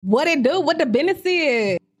What it do? What the business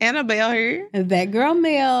is? Annabelle here. That girl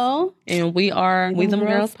Mel. And we are We Them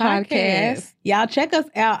Girls Podcast. Y'all check us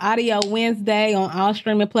out audio Wednesday on all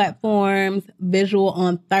streaming platforms, visual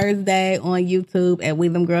on Thursday on YouTube at We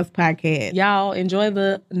Them Girls Podcast. Y'all enjoy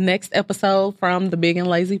the next episode from the Big and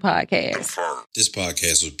Lazy Podcast. This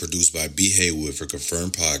podcast was produced by B. Haywood for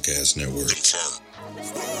Confirmed Podcast Network.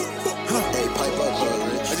 Hey, pipe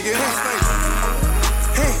up, Rich. How'd you get in space?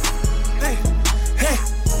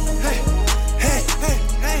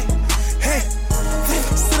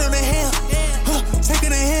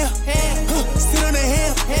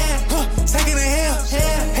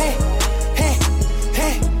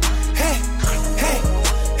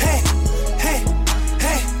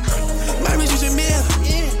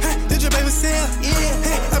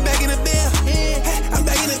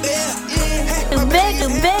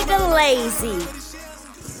 Lazy.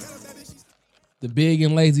 The Big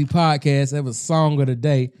and Lazy Podcast. That was song of the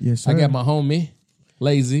day. Yes, sir. I got my homie,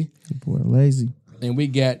 Lazy. Good boy, Lazy. And we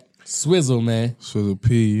got Swixxle, man. Swixxle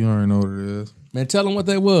P, you already know what it is. Man, tell them what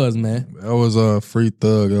that was, man. That was Free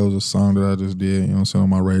Thug. That was a song that I just did. You know what I'm saying? On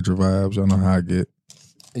my Rager vibes. Y'all know how I get.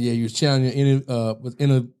 Yeah, you was channeling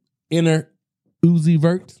your inner Uzi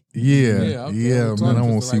Vert. Yeah, man. I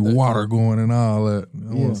want to see water going and all that.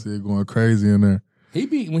 I want to see it going crazy in there.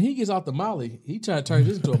 When he gets off the Molly, he trying to turn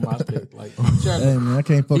this into a Mosh Pit. Like, hey man, I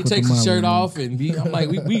can't fuck with the Molly. He takes his shirt off and I'm like,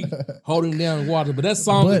 we holding him down in water. But that's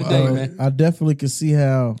song of the day, man. I definitely can see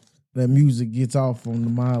how that music gets off on the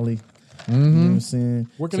Molly. Mm-hmm. You know what I'm saying?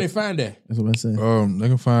 Where can they find that? That's what I said. They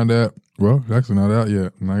can find that. Well, it's actually not out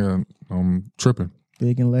yet. And I got tripping.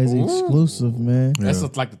 Big and Lazy exclusive, man. Yeah.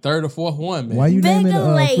 That's like the third or fourth one, man. Why you naming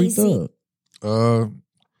Free Thug?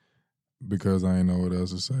 Because I ain't know what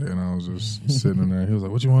else to say, and I was just sitting in there. He was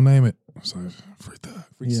like, "What you want to name it?" I was like, "Free Thug."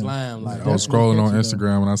 Free slime. Like I was scrolling on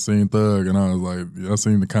Instagram and I seen Thug, and I was like, I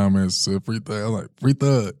seen the comments said Free Thug. I was like, Free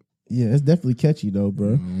Thug. Yeah, it's definitely catchy though, bro.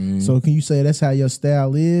 Mm-hmm. So can you say that's how your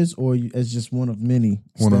style is, or it's just one of many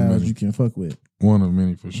styles you can fuck with? One of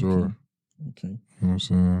many for sure. Okay. You know what I'm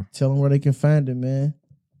saying? Tell them where they can find it, man.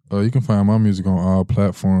 You can find my music on all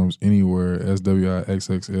platforms, anywhere.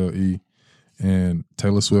 SWIXXLE. And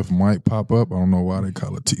Taylor Swift might pop up. I don't know why they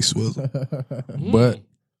call it T-Swizzle. But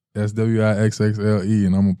SWIXXLE,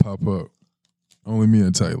 and I'm going to pop up. Only me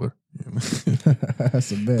and Taylor.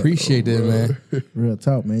 That's a bet. Appreciate that, man. Real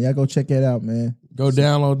talk, man. Y'all go check that out, man. Go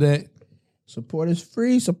download that. Support is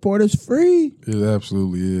free. Support is free. It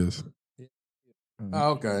absolutely is.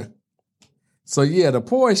 Okay. So, yeah, the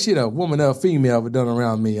poorest shit a woman or a female ever done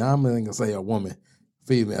around me. I'm not going to say a woman,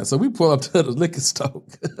 female. So we pull up to the liquor store.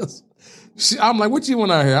 I'm like, what you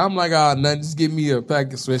want out here? I'm like, nothing. Just give me a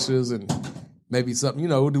pack of Swishers and maybe something,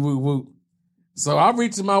 woo. So I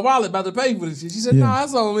reached in my wallet about to pay for this shit. She said, nah,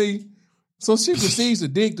 that's on me. So she proceeds to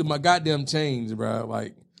dig through my goddamn change, bro.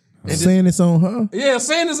 Like, saying it's on her? Yeah,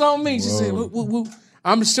 saying it's on me. She said, woo.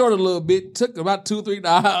 I'm short a little bit. Took about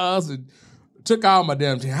 $2-3 and took all my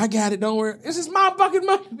damn change. I got it. Don't worry. This is my fucking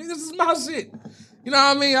money. This is my shit. You know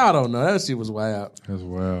what I mean? I don't know. That shit was wild. That's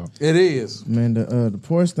wild. It is. Man, the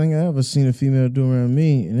poorest thing I ever seen a female do around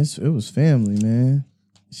me, and it was family, man.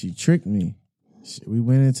 She tricked me. We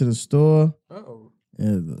went into the store,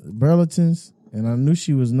 Burlington's, and I knew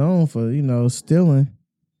she was known for, stealing.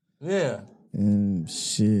 Yeah. And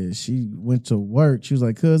shit, she went to work. She was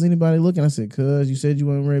like, cuz, anybody looking? I said, cuz, you said you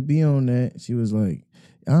weren't ready to be on that. She was like,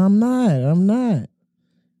 I'm not.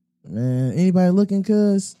 Man, anybody looking,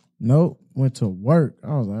 cuz? Nope. Went to work.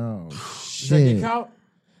 I was like, oh, shit. Did that get caught?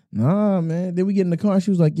 Nah, man. Then we get in the car. She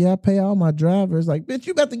was like, yeah, I pay all my drivers. Like, bitch,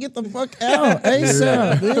 you about to get the fuck out.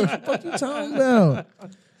 ASAP, bitch. What the fuck you talking about?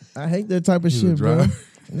 I hate that type of shit, bro.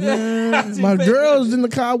 Man, my girl's in the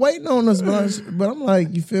car waiting on us, but I'm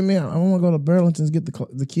like, you feel me? I want to go to Burlington's, get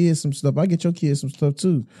the kids some stuff. I get your kids some stuff,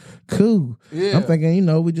 too. Cool. Yeah. I'm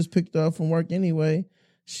thinking, we just picked her up from work anyway.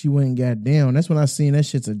 She went and got down. That's when I seen that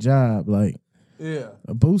shit's a job. Like, yeah,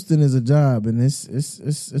 a boosting is a job, and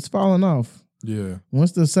it's falling off. Yeah.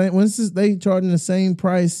 Once they charging the same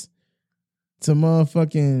price to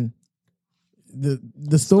motherfucking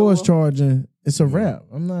the store's charging, it's a wrap.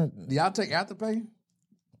 I'm not. Do y'all take Afterpay?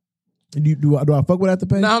 Do I fuck with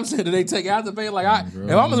Afterpay? No, I'm saying, do they take Afterpay? Like, if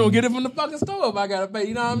I'm just gonna get it from the fucking store if I gotta pay,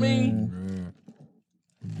 you know what I mean?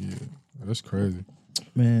 Yeah, that's crazy,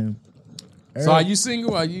 man. So are you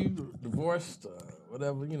single? Are you divorced?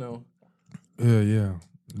 Whatever, Yeah.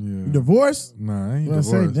 Divorced? Nah, I ain't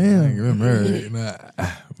divorced. Say, damn. I ain't been married. Nah.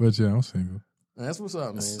 But yeah, I'm single. That's what's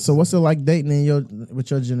up, man. So what's it like dating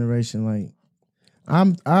with your generation? Like,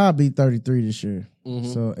 I'll be 33 this year.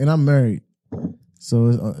 Mm-hmm. So, and I'm married.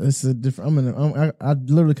 So it's a different. I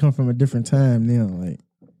literally come from a different time now. Like,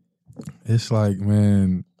 it's like,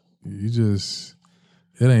 man, it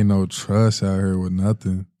ain't no trust out here with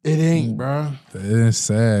nothing. It ain't, bro. It's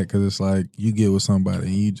sad because it's like you get with somebody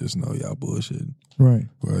and you just know y'all bullshitting. Right.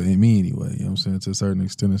 Well, in me anyway, you know what I'm saying? To a certain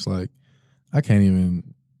extent, it's like, I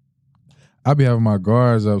be having my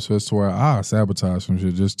guards up so it's to where I sabotage some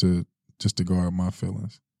shit just to guard my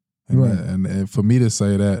feelings. And, Right. and for me to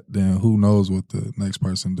say that, then who knows what the next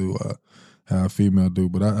person do, how a female do.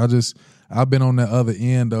 But I've been on that other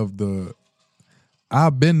end of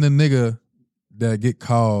I've been the nigga that get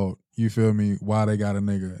called, you feel me, why they got a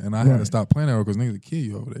nigga. And I had to stop playing that role because niggas will kill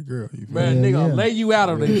you over that girl. You feel Man, me? nigga, lay you out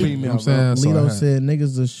of that female. You know what I'm saying? So Lito said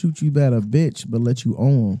niggas will shoot you about a bitch, but let you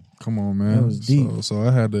own them. come on, man. That was deep. So you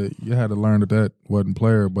had to learn that wasn't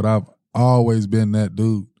player, but I've always been that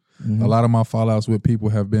dude. Mm-hmm. A lot of my fallouts with people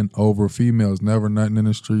have been over females. Never nothing in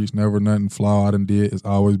the streets, never nothing flaw I done did. It's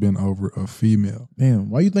always been over a female.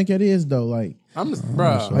 Damn, why you think that is though? Like, I'm just,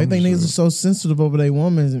 bro. I think niggas are so sensitive over their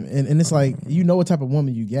women, and it's like you know what type of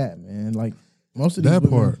woman you got, man. Like most of these That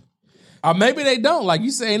women, part. Maybe they don't. Like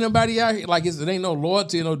you say, ain't nobody out here. Like it ain't no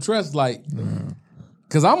loyalty, no trust. Like,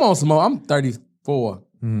 cause I'm on some. I'm 34.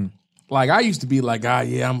 Like I used to be like,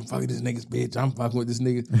 yeah, I'm fucking this nigga's bitch. I'm fucking with this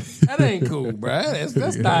nigga. That ain't cool, bro. That's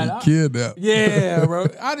not. Kid that. Yeah, bro.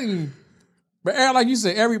 I didn't. But like you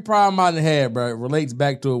said, every problem I done had, bro, relates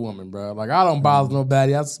back to a woman, bro. Like I don't bother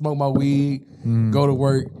nobody. I smoke my weed, go to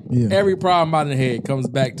work. Yeah. Every problem I done had comes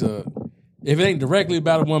back to, if it ain't directly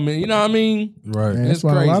about a woman, you know what I mean? Right. man, It's that's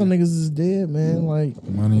why a lot of crazy. niggas is dead, man. Like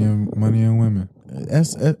Money and women.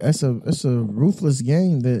 that's a ruthless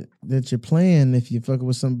game that you're playing if you fucking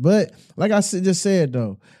with some. But like I just said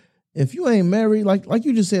though, if you ain't married, like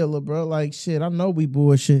you just said, little bro, like shit, I know we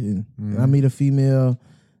bullshitting. I meet a female,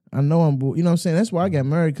 I know I'm you know what I'm saying? That's why I got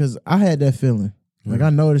married, because I had that feeling. Like I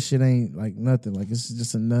know this shit ain't like nothing. Like this is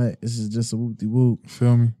just a nut. This is just a whoop-de-whoop.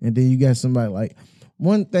 Feel me? And then you got somebody like,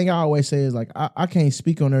 one thing I always say is like I can't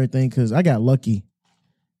speak on everything because I got lucky.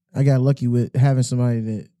 I got lucky with having somebody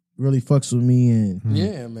that really fucks with me, and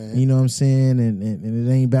Yeah, man. you know what I'm saying, and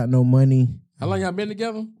it ain't about no money. How long y'all been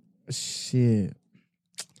together? Shit,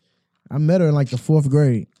 I met her in like the 4th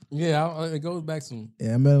grade. Yeah, it goes back some.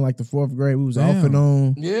 Yeah, I met her in like the 4th grade. We was off Damn. and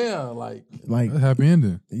on. Yeah, like Like Happy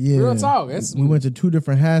ending. yeah, real talk. That's we went to 2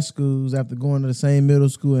 different high schools after going to the same middle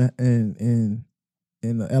school and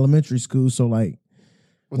the elementary school. So like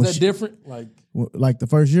was that different? Like the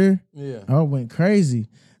first year, yeah, I went crazy.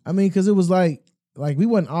 I mean, because it was like we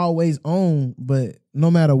wasn't always on, but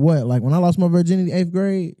no matter what, like when I lost my virginity 8th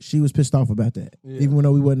grade, she was pissed off about that. Yeah. Even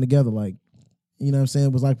though we wasn't together, like, you know what I'm saying,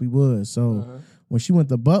 it was like we was. So when she went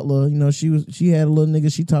to Butler, you know, she had a little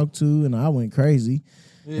nigga she talked to, and I went crazy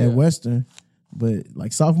at Western. But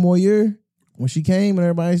like sophomore year, when she came and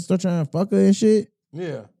everybody started trying to fuck her and shit,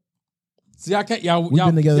 yeah. See, I can't. Y'all, we've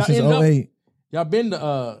been together since ended up- 08. Y'all been to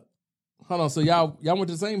hold on. So y'all went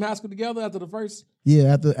to the same high school together after the first?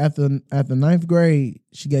 Yeah, after 9th grade,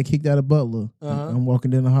 she got kicked out of Butler. I'm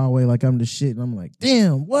walking down the hallway like I'm the shit, and I'm like,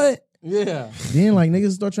 damn, what? Yeah. Then like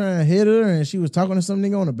niggas start trying to hit her, and she was talking to some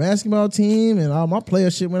nigga on the basketball team, and all my player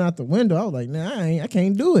shit went out the window. I was like, nah, I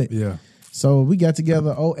can't do it. Yeah. So we got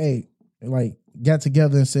together 08. Like got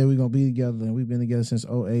together and said we're gonna be together, and we've been together since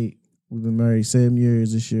 08. We've been married 7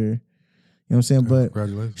 years this year. You know what I'm saying? But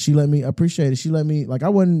Congratulations. she let me appreciate it. She let me, like, I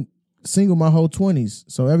wasn't single my whole 20s.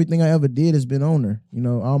 So everything I ever did has been on her. You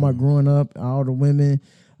know, all my growing up, all the women,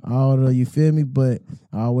 all the, you feel me? But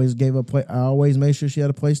I always gave her I always made sure she had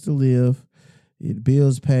a place to live,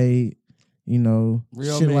 bills paid, you know,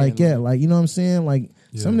 Real shit man, like that. man. Like, you know what I'm saying? Like,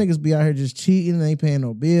 some niggas be out here just cheating, ain't paying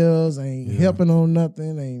no bills, ain't helping on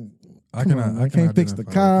nothing, I can't fix the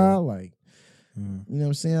car, like, you know what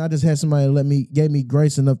I'm saying? I just had somebody gave me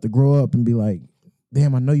grace enough to grow up and be like,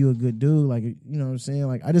 damn, I know you're a good dude. Like, you know what I'm saying?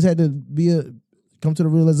 Like, I just had to come to the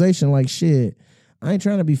realization, like, shit, I ain't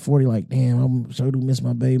trying to be 40, like, damn, I'm sure do miss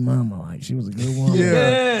my baby mama. Like, she was a good woman.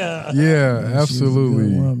 Yeah, She absolutely. was a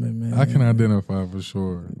good woman, man. I can identify for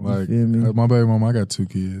sure. Like feel me? my baby mama, I got 2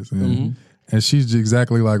 kids, and she's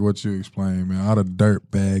exactly like what you explained, man. All the dirt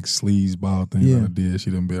bag, sleazeball things I done did, she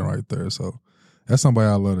done been right there. So that's somebody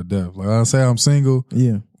I love to death. Like I say, I'm single,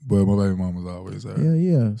 but my baby mama's always there.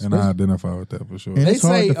 Yeah. And I identify with that for sure. And They it's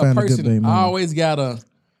hard say to find a a good baby person mama. always gotta,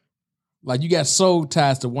 like, you got soul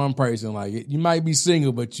ties to one person. Like, you might be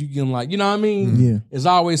single, but you can, like, you know what I mean? Yeah. It's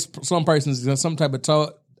always some person's got some type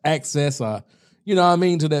of access or, you know what I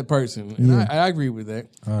mean, to that person. And I agree with that.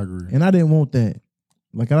 I agree. And I didn't want that.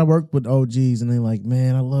 Like, I worked with OGs, and they like,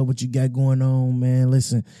 man, I love what you got going on, man.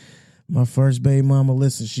 Listen, My first baby mama,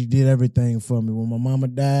 listen, she did everything for me. When my mama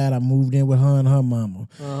died, I moved in with her and her mama.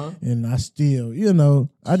 And I still,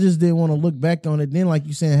 I just didn't want to look back on it. Then, like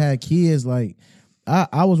you saying, had kids, like,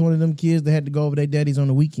 I was one of them kids that had to go over their daddies on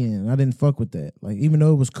the weekend. I didn't fuck with that. Like, even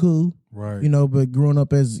though it was cool, right? But growing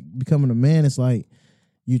up as becoming a man, it's like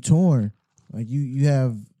you torn. Like you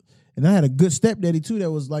have, and I had a good stepdaddy too.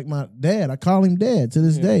 That was like my dad. I call him dad to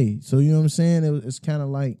this day. So you know what I'm saying? It's kind of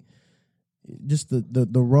like just the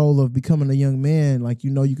role of becoming a young man. Like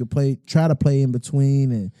you could try to play in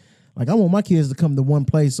between, and like I want my kids to come to one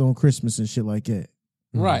place on Christmas and shit like that.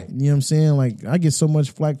 Right. You know what I'm saying? Like, I get so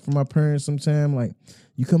much flack from my parents sometimes. Like,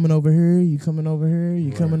 you coming over here? You coming over here?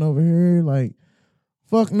 You coming over here? Like,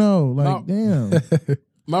 fuck no. Like, damn.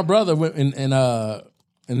 My brother went in the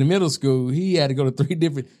middle school. He had to go to 3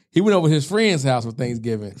 different. He went over to his friend's house for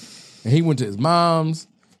Thanksgiving, and he went to his mom's,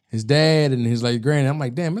 his dad, and his like granny. I'm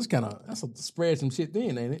like, damn, that's a spread some shit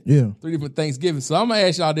then, ain't it? Yeah. 3 different Thanksgivings. So I'm gonna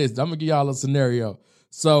ask y'all this. I'm gonna give y'all a scenario.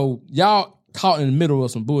 So y'all caught in the middle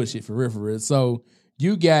of some bullshit for real. So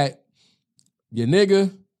you got your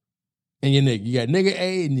nigga and your nigga. You got nigga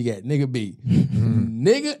A and you got nigga B.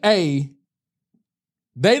 Nigga A,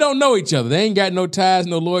 they don't know each other. They ain't got no ties,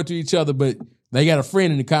 no loyalty to each other, but they got a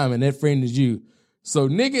friend in the common. That friend is you. So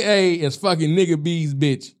nigga A is fucking nigga B's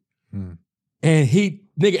bitch. And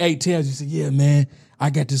nigga A tells you, say, yeah, man, I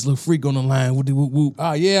got this little freak on the line. Whoop, whoop, whoop.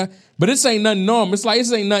 Oh, yeah. But this ain't nothing normal. It's like,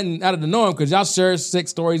 this ain't nothing out of the norm because y'all share sex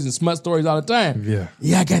stories and smut stories all the time. Yeah.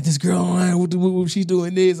 Yeah, I got this girl on the line. Whoop, whoop, whoop. She's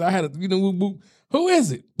doing this. I had a, whoop, whoop. Who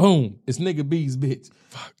is it? Boom. It's nigga B's bitch.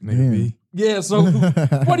 Fuck, nigga B. Yeah, so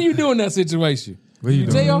what do you do in that situation? What you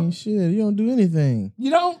doing? I mean, shit, you don't do anything.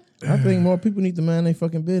 You don't? I think more people need to mind their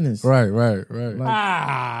fucking business. Right. Like,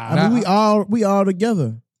 I mean, we all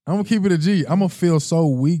together. I'm gonna keep it a G. I'm gonna feel so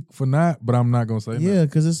weak for not, but I'm not gonna say Yeah,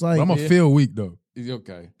 because it's like I'm gonna feel weak though.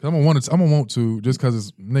 Okay. I'm gonna want to just because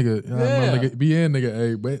it's nigga, I know nigga B and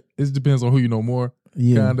nigga A, but it depends on who you know more.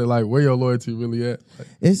 Yeah. Kind of like where your loyalty really at. Like,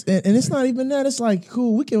 it's not even that. It's like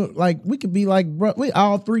cool. We could be like we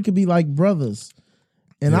all 3 could be like brothers.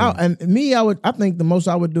 And I think the most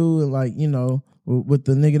I would do like with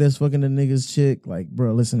the nigga that's fucking the nigga's chick, like,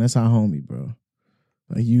 bro, listen, that's our homie, bro.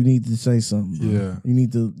 Like, you need to say something, bro. Yeah. You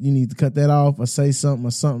need to cut that off or say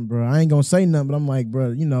something, bro. I ain't gonna say nothing, but I'm like,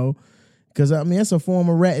 bro, because I mean that's a form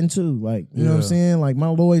of ratting too. Like, you know what I'm saying? Like, my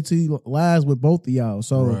loyalty lies with both of y'all.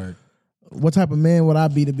 So what type of man would I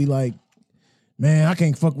be to be like, man, I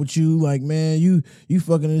can't fuck with you. Like, man, you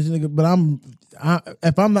fucking this nigga. But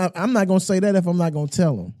I'm not gonna say that if I'm not gonna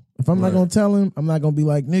tell him. If I'm not gonna tell him, I'm not gonna be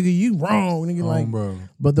like, nigga, you wrong, nigga. Like, bro.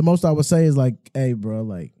 But the most I would say is like, hey, bro,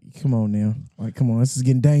 like, come on now, like, come on, this is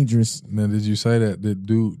getting dangerous. Now, did you say that? Did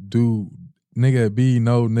do nigga B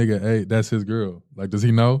know nigga A? That's his girl. Like, does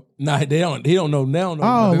he know? Nah, they don't. He don't know now.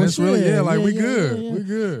 Oh, that's really we good. Yeah. We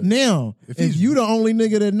good. Now, if you the only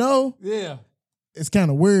nigga that know, it's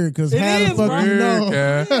kind of weird because how the fuck you know?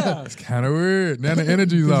 Yeah. It's kind of weird. Now the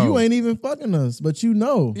energy's off. You ain't even fucking us, but you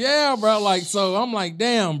know. Yeah, bro. Like, so I'm like,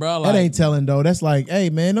 damn, bro. Like, that ain't telling though. That's like, hey,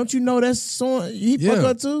 man, don't you know that's someone he fuck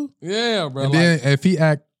her too? Yeah, bro. And then if he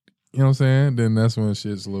act, you know what I'm saying? Then that's when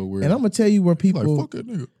shit's a little weird. And I'm gonna tell you where people, like, fuck that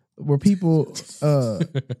nigga. Where people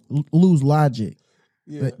lose logic.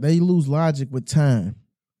 Yeah. They lose logic with time.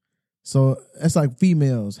 So that's like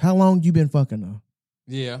females. How long you been fucking her?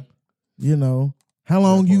 Yeah. How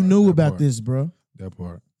long you knew about part. this, bro? That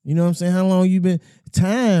part. You know what I'm saying? How long you been?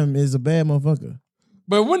 Time is a bad motherfucker.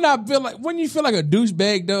 But when you feel like a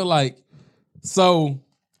douchebag though, like, so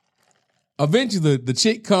eventually the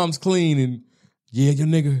chick comes clean and your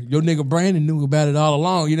nigga Brandon knew about it all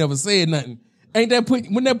along. You never said nothing. Wouldn't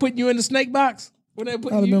that put you in the snake box? Wouldn't that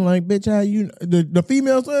put I'd have been like, bitch, how you the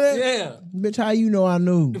female say that? Yeah. Bitch, how you know I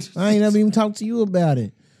knew? I ain't never even talked to you about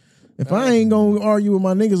it. If I ain't gonna argue with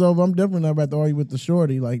my niggas over, I'm definitely not about to argue with the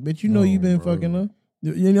shorty. Like, bitch, you been fucking her.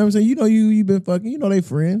 You know what I'm saying? You been fucking. They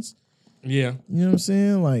friends. Yeah. You know what I'm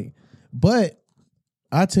saying? Like, but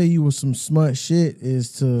I tell you what some smart shit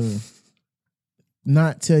is to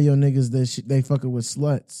not tell your niggas that they fucking with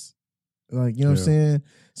sluts. Like, you know what I'm saying?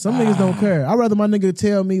 Some niggas don't care. I'd rather my nigga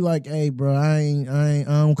tell me like, hey, bro, I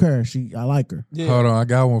don't care. I like her. Yeah. Hold on, I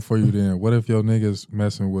got one for you then. What if your niggas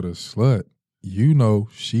messing with a slut? You know,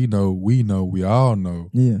 she know, we all know.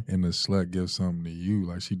 Yeah. And the slut gives something to you,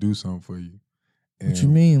 like she do something for you. And what you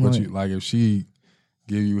mean? Like if she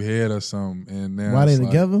give you head or something, and now why they like,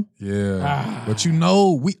 together? yeah. But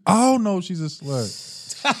we all know she's a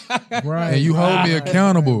slut. Right. And you hold me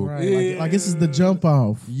accountable. Right. Like this is the jump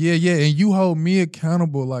off. Yeah, and you hold me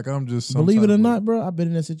accountable like I'm just some Believe it type or of- not, bro, I've been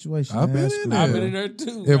in that situation. I've been That's in cool. there. I've been in there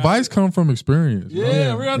too. Advice come from experience.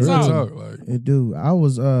 Yeah, real talk. Like, It do. I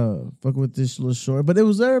was fucking with this little short, but it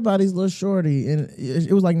was everybody's little shorty, and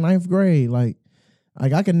it was like 9th grade. Like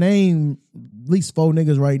I can name at least 4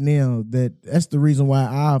 niggas right now that's the reason why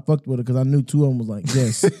I fucked with her, because I knew 2 of them was like,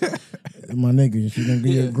 yes, my nigga, she's gonna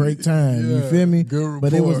give you a great time. You feel me? good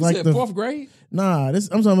But it was rapport. like Said the 4th grade? nah. This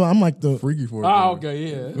I'm talking about. I'm like the freaky for Oh,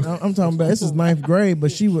 okay, yeah. I'm talking about. This is 9th grade,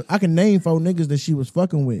 but she was. I can name 4 niggas that she was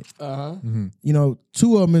fucking with. Uh-huh. You know,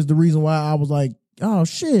 2 of them is the reason why I was like, oh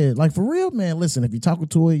shit, like for real, man. Listen, if you're talking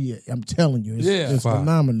to her, yeah, I'm telling you, it's Fine.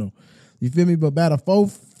 phenomenal. You feel me? But about a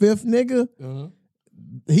 4th, 5th nigga,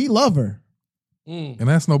 he love her. And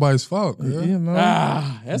that's nobody's fault. Yeah. You know,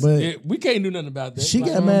 That's But- it. We can't do nothing about that. she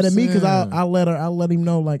Like, got mad at me because saying. I let him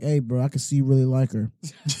know, like, hey, bro, I can see you really like her.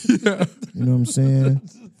 You know what I'm saying?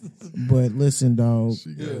 But listen, dog,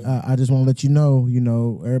 I just want to let you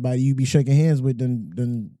know, everybody you be shaking hands with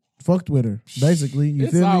done fucked with her, basically. You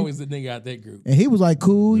it's feel me? always the nigga out that group. And he was like,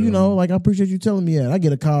 cool, like, I appreciate you telling me that. I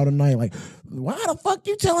get a call tonight, like, why the fuck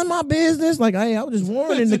you telling my business? Like, hey, I was just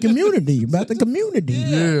warning the community about the community.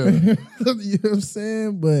 Yeah. You know what I'm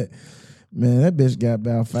saying? But, man, that bitch got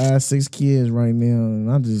about 5, 6 kids right now,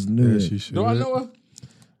 and I just knew Yeah, it. she should. Do I know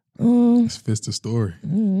her? This fits the story.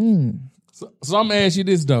 So I'm gonna ask you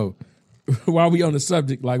this though, while we on the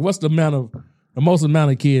subject, like, what's the most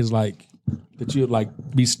amount of kids like that you'd like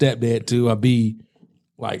be stepdad to, or be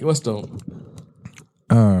like, what's the?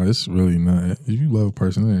 It's really not. If you love a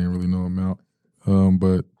person, it ain't really no amount.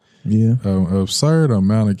 But Yeah. absurd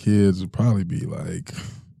amount of kids would probably be like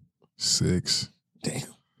 6. Damn.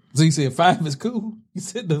 So you said 5 is cool. You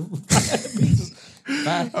said the 5 pieces.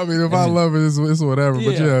 5. I mean, if I love it, it's whatever.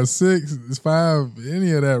 But Yeah. yeah, 6, it's 5,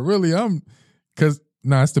 any of that. Really,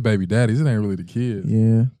 it's the baby daddies. It ain't really the kids.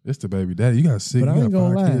 Yeah. It's the baby daddy. You got 6, But I you ain't got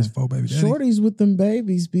gonna 5 lie. kids, 4 baby daddies. Shorties with them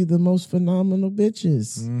babies be the most phenomenal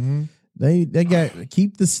bitches. Mm-hmm. They got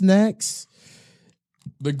keep the snacks.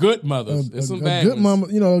 The good mothers. It's some bad good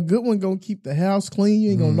ones. mama, a good one gonna keep the house clean.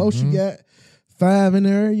 You ain't gonna know she got 5 in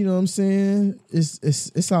there. You know what I'm saying?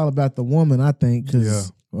 It's all about the woman, I think,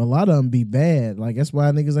 because a lot of them be bad. Like that's why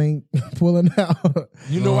niggas ain't pulling out.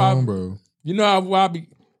 You know bro. You know how I be.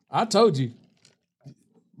 I told you.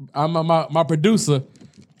 My producer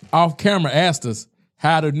off camera asked us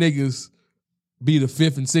how do niggas be the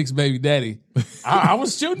 5th and 6th baby daddy. I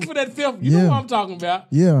was shooting for that 5th. You know what I'm talking about.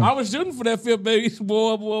 Yeah. I was shooting for that 5th baby.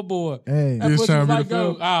 Boy. Hey. That He was pussy trying to be like the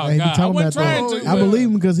go. 5th. Oh Hey, he be God, I talking wasn't about trying that. to. I believe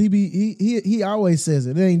him because he always says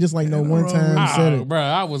it. It ain't just like no one time said it. Bro,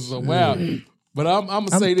 I was wow. But I'm gonna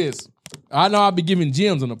say this. I know I'll be giving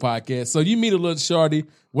gems on the podcast. So you meet a little shorty,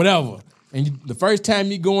 whatever, and the first time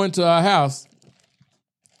you go into our house,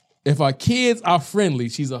 if our kids are friendly,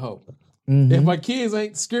 she's a hoe. If our kids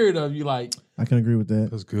ain't scared of you, like I can agree with that.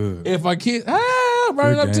 That's good. if our kids,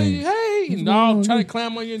 running up to game. you, hey, and all trying to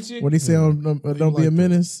climb on you and shit. What he say on Don't Be a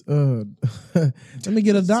Menace? Let me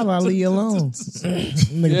get $1, I'll leave you alone.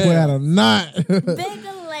 Nigga put out a knot.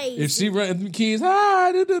 If she run the kids,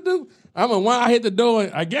 do. I hit the door.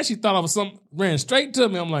 And I guess she thought I was ran straight to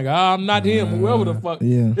me. I'm like, I'm not him. Whoever the fuck.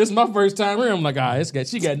 Yeah. This is my first time here. I'm like,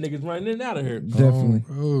 she got niggas running in and out of here. Definitely.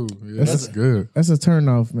 Oh, yeah, that's good. That's a turn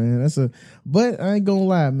off, man. But I ain't gonna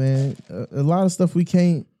lie, man. A lot of stuff we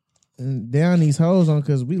can't down these hoes on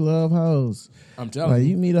because we love hoes. I'm telling Like you.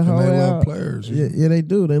 you meet a hoe they out, love players. Yeah, they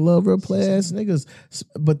do. They love real play ass niggas.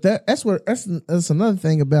 But that's another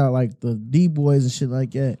thing about like the D boys and shit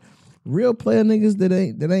like that. Real player niggas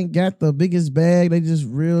that ain't got the biggest bag. They just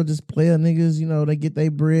player niggas. You know, they get their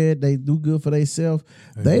bread. They do good for themselves.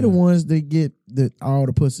 They the ones that get all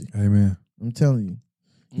the pussy. Amen. I'm telling you.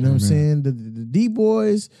 You know what I'm saying? The D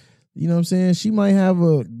boys, you know what I'm saying? She might have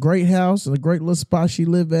a great house and a great little spot she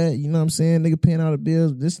live at. You know what I'm saying? Nigga paying all the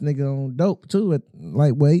bills. This nigga on dope too at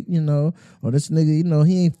lightweight, you know. Or this nigga, you know,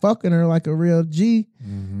 he ain't fucking her like a real G.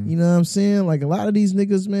 You know what I'm saying? Like a lot of these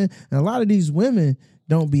niggas, man, and a lot of these women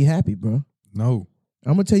don't be happy, bro. No.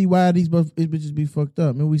 I'm gonna tell you why these bitches be fucked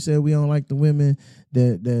up. Man, we said we don't like the women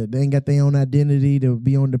that they ain't got their own identity, to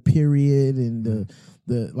be on the period and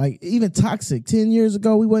the like even toxic. 10 years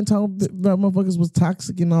ago, we wasn't talking about motherfuckers was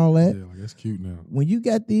toxic and all that. Yeah, like that's cute now. When you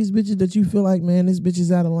got these bitches that you feel like, man, this bitch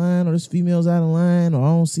is out of line or this female's out of line or I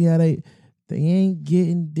don't see how they ain't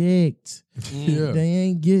getting dicked. Yeah. They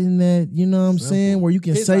ain't getting that, you know what I'm saying, where you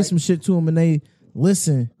can It's say like- some shit to them and they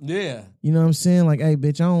listen. Yeah. You know what I'm saying? Like, hey,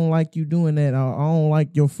 bitch, I don't like you doing that. I don't like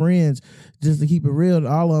your friends. Just to keep it real,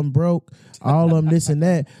 all of them broke. All of them this and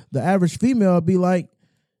that. The average female would be like,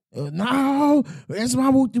 No, that's my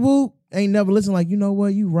whoop whoop. Ain't never listen. Like, you know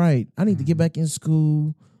what? You right. I need to get back in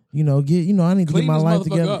school. I need to Clean get my this life motherfucker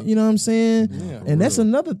together. up. You know what I'm saying? Yeah, And that's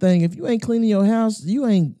another thing. If you ain't cleaning your house,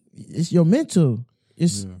 it's your mental.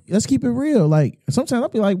 Let's keep it real. Like, sometimes I'll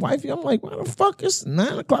be like, wifey, I'm like, why the fuck? It's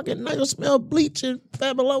 9 o'clock at night. I smell bleach and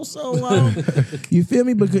Fabuloso. You feel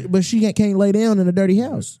me? But she can't lay down in a dirty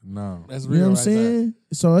house. No. That's You real. know what I'm right saying?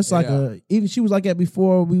 So it's like even she was like that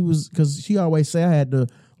before because she always say I had to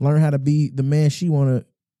learn how to be the man she wanted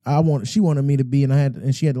me to be,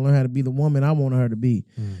 and she had to learn how to be the woman I wanted her to be.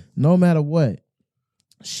 No matter what,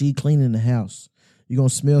 she cleaning the house. You gonna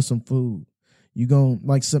smell some food. You gonna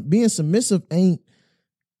being submissive ain't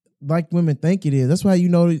like women think it is. That's why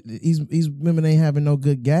these women ain't having no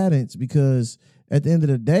good guidance, because at the end of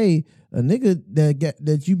the day, a nigga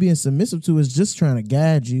that you being submissive to is just trying to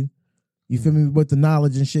guide you. You feel me? With the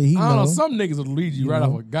knowledge and shit he I don't know. knows. Some niggas will lead you right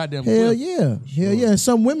off a goddamn Hell cliff. yeah. Hell yeah. And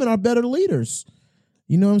some women are better leaders.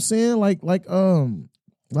 You know what I'm saying? Like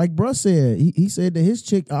bruh said, he said that his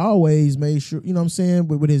chick always made sure, you know what I'm saying,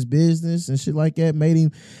 with his business and shit like that,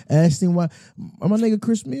 asked him why. My nigga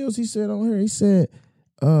Chris Mills, he said on here, he said,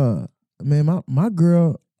 man, my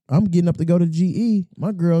girl, I'm getting up to go to GE.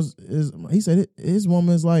 My girl's he said his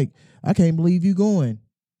woman is like, I can't believe you going.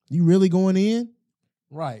 You really going in?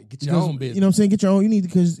 Right. Get your own business. You know what I'm saying? Get your own. You need,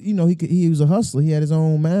 because he was a hustler. He had his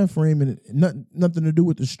own mind frame and nothing to do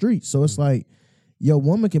with the streets. So it's like, your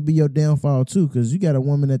woman can be your downfall too, because you got a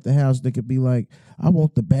woman at the house that could be like, I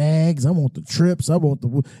want the bags, I want the trips, I want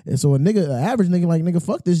the. And so an average nigga like, nigga,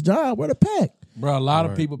 fuck this job, where the pack? Bro, a lot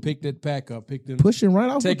of people pick that pack up, Pushing right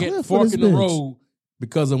off the take cliff it, for fork this in the bitch. road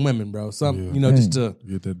because of women, bro. Yeah. Just to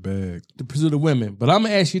Get that bag. to pursue the women. But I'm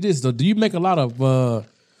gonna ask you this though: do you make a lot of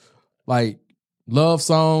like love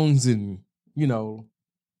songs and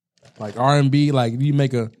like R&B? Like, do you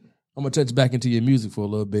make a? I'm gonna touch back into your music for a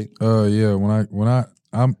little bit. Yeah.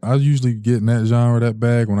 I usually get in that genre, that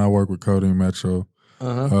bag, when I work with Codeine Metro.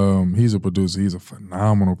 He's a producer. He's a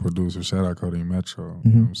phenomenal producer. Shout out Codeine Metro.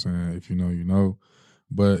 You know what I'm saying? If you know, you know.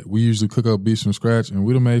 But we usually cook up beats from scratch, and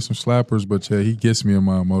we done made some slappers. But yeah, he gets me in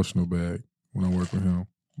my emotional bag when I work with him.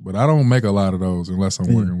 But I don't make a lot of those unless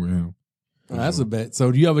I'm working with him. That's a bet.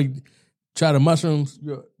 So do you ever try the mushrooms?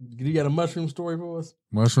 You got a mushroom story for us?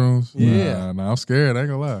 Mushrooms? Yeah. Nah, I'm scared. I ain't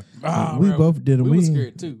gonna lie. We both did them. We was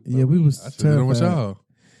scared too. Yeah, we was I should have did them with terrified. y'all.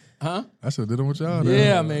 Huh? I should have did them with y'all.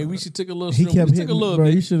 Yeah, then. man. We should took a little. He kept we took hitting a little bro.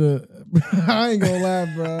 bit. You should have. I ain't gonna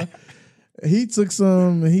lie, bro. He took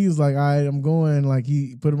some, and he was like, "All right, I'm going." Like,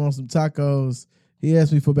 he put him on some tacos. He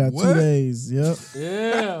asked me for about 2 days. Yep.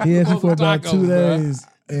 Yeah. He asked me for about tacos, 2 bro. days,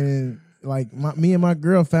 and like me and my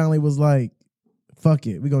girl finally was like, "Fuck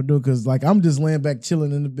it, we gonna do it." Because like I'm just laying back,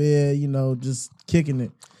 chilling in the bed, just kicking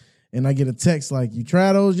it, and I get a text like, "You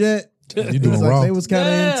try those yet?" You doing It's like, raw? they was kind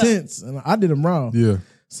of Yeah. intense, and I did them raw. Yeah.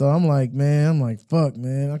 So I'm like, fuck,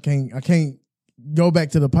 man, I can't go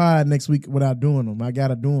back to the pod next week without doing them. I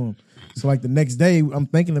gotta do them. So like the next day, I'm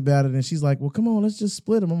thinking about it, and she's like, "Well, come on, let's just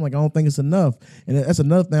split them." I'm like, "I don't think it's enough," and that's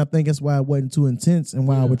another thing. I think that's why it wasn't too intense, and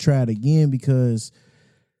why I would try it again, because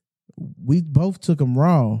we both took them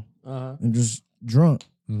raw and just drunk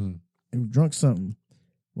and drunk something.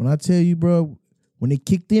 When I tell you, bro, when it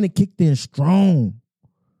kicked in strong.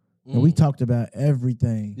 And we talked about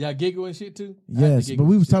everything. Y'all giggle and shit too? Yes, but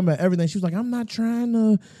we was talking about everything. She was like, "I'm not trying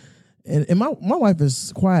to," and my wife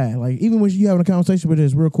is quiet. Like, even when you having a conversation with her,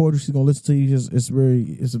 it's real cordial. She's gonna listen to you.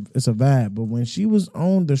 It's a vibe. But when she was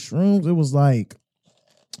on the shrooms, it was like,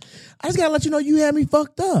 I just gotta let you know you had me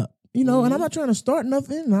fucked up. And I'm not trying to start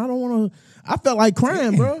nothing. And I don't want to. I felt like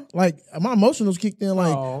crying, bro. Like, my emotions kicked in.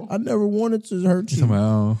 Like, I never wanted to hurt you.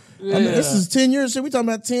 Somehow. I mean, this is 10 years. We talking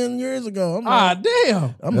about 10 years ago. I'm like,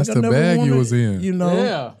 damn. I'm That's like, I the never bag you wanted, was in.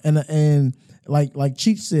 Yeah. And like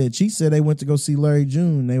Cheech said they went to go see Larry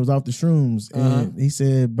June. They was off the shrooms, and he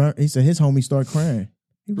said his homie started crying.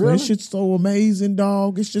 He was like, "This shit's so amazing,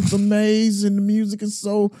 dog. This shit's amazing. The music is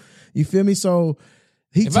so," you feel me? So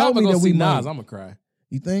he If I told ever me go that see we Nas, might. I'm gonna cry.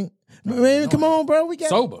 You think? Man, come on, bro. We got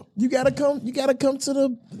Sober. You gotta come. You gotta come to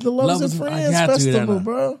the Lovers and I Friends got to, festival, don't I?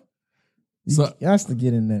 bro. You So- got to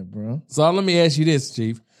get in that, bro. So let me ask you this,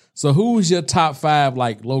 Chief. So who's your top 5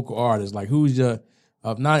 like local artists? Like, who's your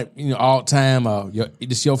not all time?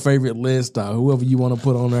 Just your favorite list? Whoever you want to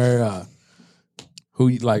put on there? Who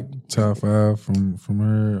you like? Top 5 from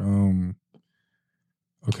her.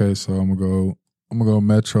 Okay, so I'm gonna go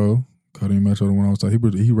Metro. Codeine Metro, the one I was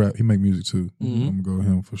talking. He rap. He make music too. I'm gonna go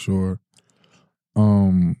him for sure.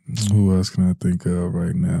 Who else can I think of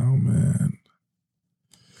right now, man?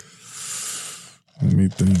 Let me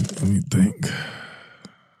think.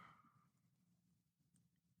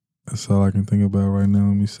 That's all I can think about right now.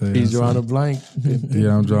 Let me say. He's drawing a blank.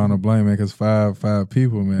 Yeah, I'm drawing a blank, man, because five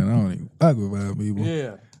people, man. I don't even fuck with 5 people.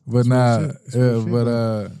 Yeah. But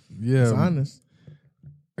It's honest.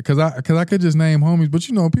 Cause I could just name homies, but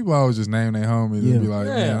you know, people always just name their homies and be like,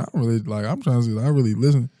 man, I'm really like, I'm trying to see, I really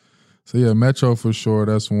listen. So yeah, Metro for sure,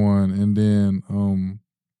 that's one. And then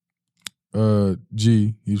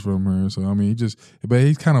G, he's from here. So I mean,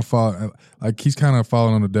 he's kind of falling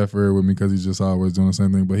on the deaf ear with me because he's just always doing the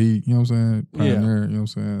same thing. But he, you know what I'm saying, pioneer, you know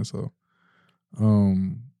what I'm saying. So,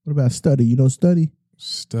 what about Study? You know Study?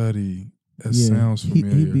 Study. That sounds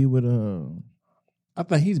familiar. He be with I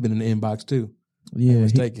think he's been in the inbox too. Yeah, I'm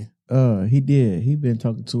mistaken. He did. He been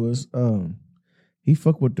talking to us. He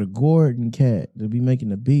fuck with the Gordon cat that be making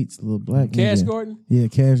the beats, the little black Cash nigga. Gordon? Yeah,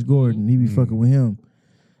 Cash Gordon. He be fucking with him.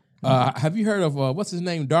 Have you heard of what's his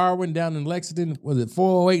name, Darwin, down in Lexington? Was it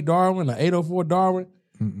 408 Darwin or 804 Darwin?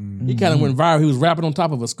 He kind of went viral. He was rapping on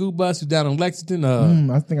top of a school bus. He's down in Lexington.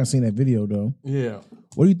 I think I seen that video though. Yeah.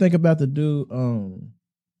 What do you think about the dude?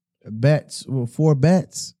 Bats. Well, 4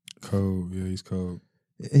 Bats. Cold. Yeah, he's cold.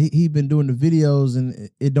 He been doing the videos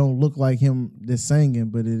and it don't look like him that's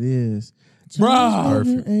singing, but it is. Bro,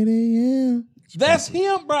 8 a.m. That's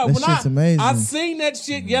him, bro. That shit's amazing. I seen that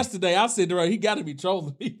shit yesterday, I said, bro, he got to be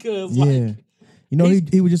trolling me because, Yeah. like, You know,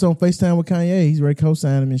 he was just on FaceTime with Kanye. He's ready to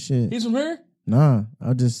co-sign him and shit. he's from here? Nah,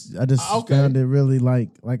 I just Okay. found it really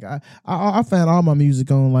like I found all my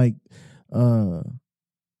music on like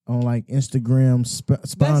Instagram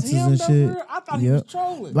sponsors That's him, and though, shit. bro? I thought he was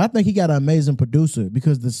trolling. But I think he got an amazing producer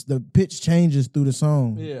because the pitch changes through the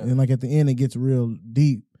song. Yeah. And like at the end it gets real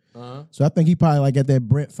deep. Uh-huh. So I think he probably like got that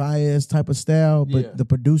Brent Faiyaz type of style, but Yeah. the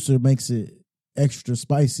producer makes it extra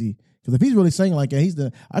spicy. Because if he's really singing like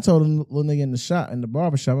that, I told him, little nigga in the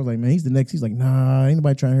barbershop, I was like, man, he's the next. He's like, nah, ain't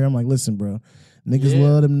nobody trying to hear him. I'm like, listen, bro. Niggas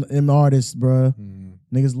love them artists, bro.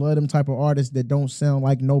 Niggas love them type of artists that don't sound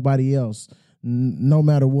like nobody else, no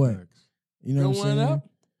matter what. You know what I'm saying? Up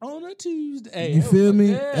on a Tuesday. You feel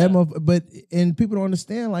me? Yeah. But people don't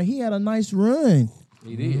understand, like, he had a nice run.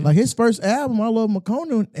 He did. Like, his first album, I Love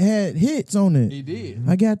McCona, had hits on it. He did.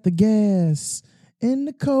 I got the gas and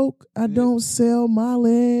the coke. I don't sell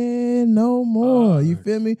Molly no more. You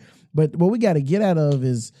feel me? But what we got to get out of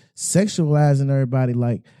is sexualizing everybody.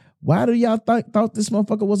 Like, why do y'all thought this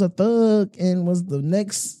motherfucker was a thug and was the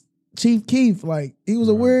next Chief Keef? Like, he was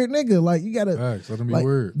a weird nigga. Like, you got to... Facts, let him be like,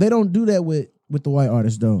 weird. They don't do that with the white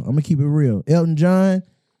artists, though. I'm going to keep it real. Elton John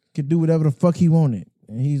could do whatever the fuck he wanted.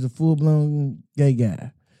 And he's a full-blown gay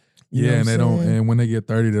guy. You know Yeah, and what they I'm don't. saying? And when they get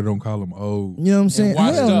 30, they don't call them old. You know what I'm saying?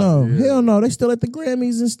 washed Hell up. no. Yeah. Hell no. They still at the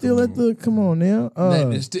Grammys and still at the... Come on now.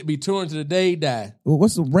 They still be touring to the day he died.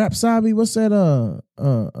 What's the Rap Sabi? What's that?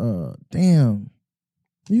 Damn.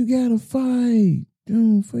 You gotta fight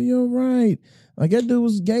for your right. Like, that dude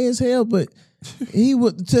was gay as hell, but he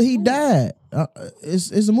would till he died.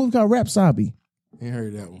 It's a movie called Rap Sabi. Ain't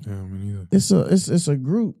heard that one. Yeah, me neither. It's a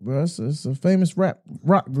group, bro. It's a famous rock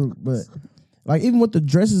group, but like, even with the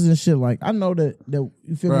dresses and shit, like, I know that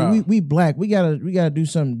you feel me. We black. We gotta do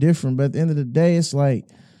something different. But at the end of the day, it's like,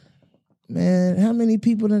 man, how many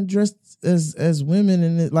people done dressed as women?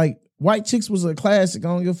 And it, like, White Chicks was a classic. I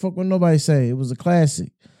don't give a fuck what nobody say. It was a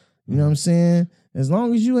classic. You know what I'm saying? As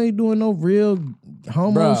long as you ain't doing no real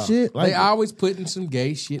homo shit, like, they always putting some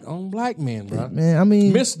gay shit on black men, bro. man, I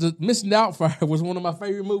mean, Missing Doubtfire was one of my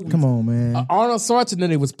favorite movies. come on, man. Arnold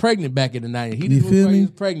Schwarzenegger was pregnant back in the 90s. He You didn't feel look like me? he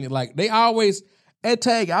was pregnant. Like, they always at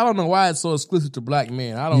Tag. I don't know why it's so exclusive to black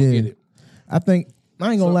men. I don't get it. I ain't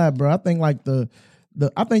gonna lie, bro. I think like the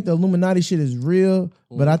Illuminati shit is real,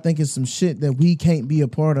 but I think it's some shit that we can't be a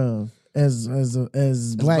part of as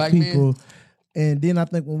black people. men? And then I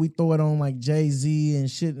think when we throw it on like Jay-Z and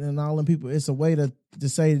shit and all them people, it's a way to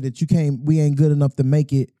say that we ain't good enough to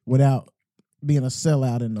make it without being a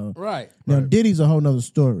sellout in the Right. Now Diddy's a whole nother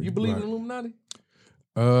story. You believe in Illuminati?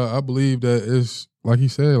 I believe that it's like he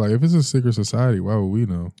said. Like, if it's a secret society, why would we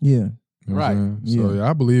know? Yeah. You know what Right. I'm saying? So yeah,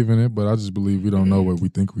 I believe in it, but I just believe we don't know what we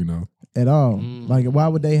think we know. At all. Like, why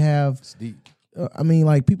would they have It's deep. I mean,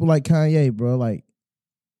 like, people like Kanye, bro, like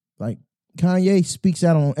Kanye speaks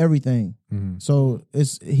out on everything. Mm-hmm. So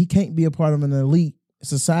he can't be a part of an elite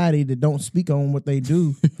society that don't speak on what they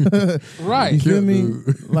do. Right. You feel Yeah, me?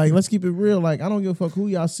 dude. Like, let's keep it real. Like, I don't give a fuck who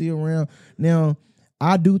y'all see around. Now,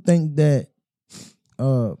 I do think that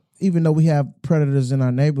even though we have predators in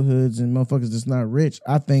our neighborhoods and motherfuckers that's not rich,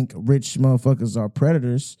 I think rich motherfuckers are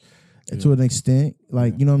predators to an extent.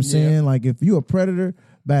 Like, you know what I'm saying? Like, if you a predator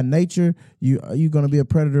by nature, you're gonna be a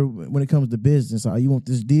predator when it comes to business. You want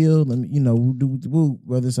this deal? Let me,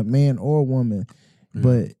 whether it's a man or a woman.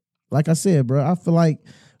 But like I said, bro, I feel like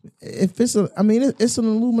if it's it's an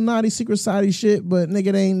Illuminati secret society shit, but nigga,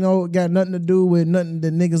 it ain't got nothing to do with nothing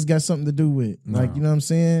that niggas got something to do with. Like, you know what I'm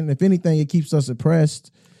saying? If anything, it keeps us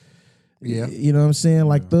oppressed. Yeah. You know what I'm saying?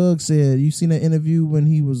 Like Thug said, you seen that interview when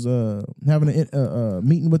he was having a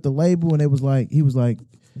meeting with the label, and he was like,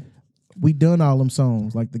 we done all them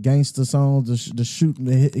songs, like the gangster songs, the shooting,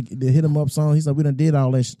 the hit 'em up songs. He's like, we done did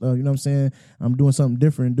all that. You know what I'm saying? I'm doing something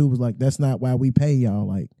different. And dude was like, that's not why we pay y'all.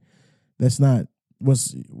 Like, that's not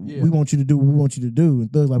we want you to do what we want you to do.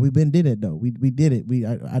 And Thug's like, we been did it though. We did it.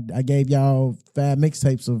 I gave y'all 5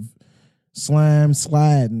 mixtapes of slime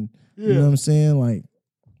sliding. You know what I'm saying? Like,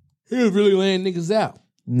 he was really laying niggas out.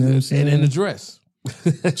 You know what I'm saying? And in the dress.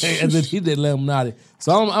 And then he did Illuminati.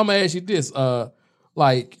 So I'm gonna ask you this.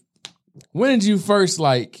 Like, when did you first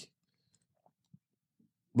like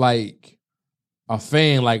a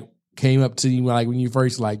fan like came up to you, like when you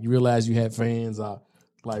first like you realized you had fans?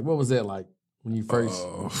 Like, what was that like when you first?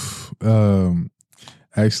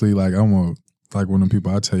 Actually, like like one of them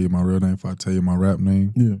people. I tell you my real name if I tell you my rap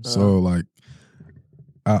name. Yeah. So like,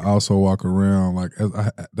 I also walk around like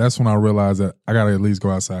that's when I realized that I gotta at least go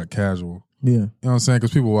outside casual. Yeah. You know what I'm saying?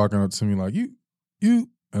 Because people walking up to me like you,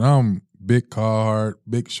 and I'm big Carhartt,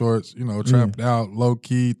 big shorts, you know, trapped out, low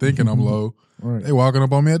key, thinking I'm low. Right. They walking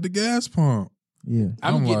up on me at the gas pump. Yeah.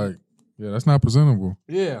 I'm like, yeah, that's not presentable.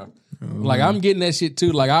 Yeah. You know, Like, I'm getting that shit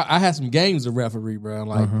too. Like, I had some games to referee, bro.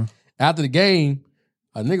 Like, after the game,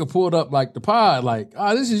 a nigga pulled up like the pod, like,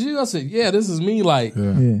 oh, this is you? I said, yeah, this is me. Like,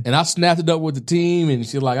 Yeah. and I snapped it up with the team and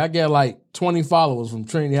shit. Like, I got like 20 followers from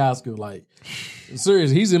Trinity High School. Like,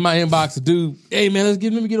 seriously, he's in my inbox to do, hey man, let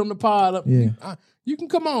me get on the pod up. Yeah. You can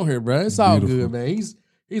come on here, bro. It's all Beautiful. good, man.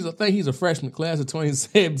 I think he's a freshman, class of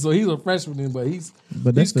 27, so he's a freshman, but he's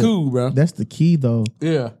cool, bro. That's the key though.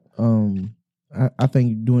 Yeah. I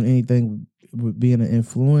think doing anything with being an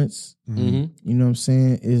influence, Mm-hmm. you know what I'm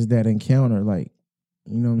saying, is that encounter. Like,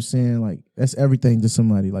 you know what I'm saying? Like, that's everything to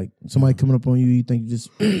somebody. Like, somebody coming up on you, you think you just,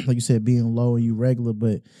 like you said, being low and you regular,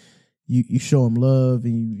 but you show them love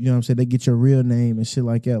and you know what I'm saying, they get your real name and shit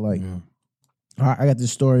like that. Like, I got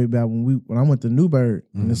this story about when I went to Newburgh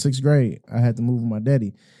in the 6th grade. I had to move with my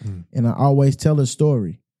daddy, and I always tell this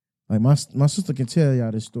story. Like, my sister can tell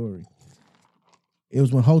y'all this story. It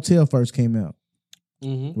was when Hotel first came out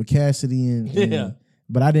with Cassidy and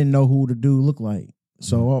but I didn't know who the dude looked like.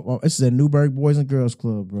 So this is at Newburgh Boys and Girls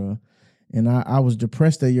Club, bro. And I was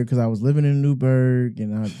depressed that year because I was living in Newburgh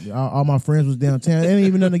and all my friends was downtown. It ain't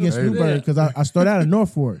even nothing against Newburgh because I started out in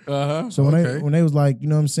North Fork. So when they was like, you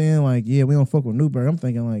know what I'm saying, like, yeah, we don't fuck with Newburgh, I'm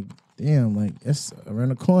thinking like, damn, like that's around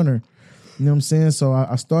the corner. You know what I'm saying? So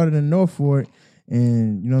I started in North Fork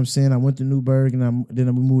and you know what I'm saying, I went to Newburgh and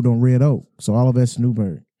then we moved on Red Oak. So all of that's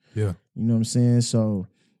Newburgh. Yeah. You know what I'm saying? So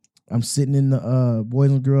I'm sitting in the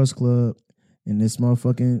Boys and Girls Club and this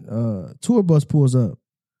motherfucking tour bus pulls up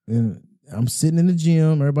and I'm sitting in the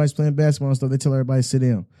gym. Everybody's playing basketball and stuff. They tell everybody to sit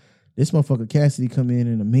down. This motherfucker Cassidy come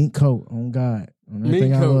in a mink coat. On God, on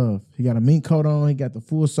everything I love. He got a mink coat on. He got the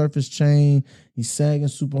full surface chain. He's sagging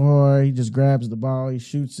super hard. He just grabs the ball. He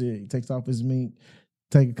shoots it. He takes off his mink.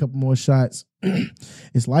 Take a couple more shots.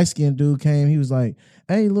 This light skinned dude came. He was like,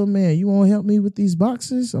 "Hey, little man, you want to help me with these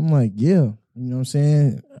boxes?" I'm like, "Yeah." You know what I'm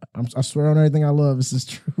saying? I swear on everything I love, this is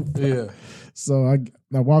true. Yeah. So I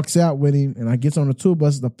walks out with him and I gets on the tour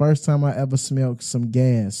bus. It's the first time I ever smelled some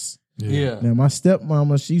gas. Yeah. Now my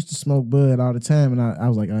stepmama, she used to smoke bud all the time, and I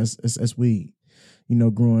was like, oh, it's weed, you know,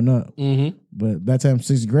 growing up. Mm-hmm. But that time,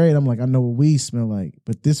 6th grade, I'm like, I know what weed smell like,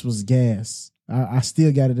 but this was gas. I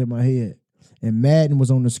still got it in my head. And Madden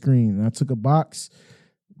was on the screen. And I took a box,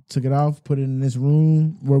 took it off, put it in this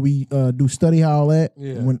room where we do study hall at.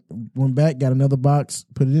 Yeah. Went back, got another box,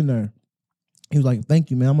 put it in there. He was like,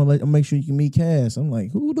 "Thank you, man. I'm gonna make sure you can meet Cass." I'm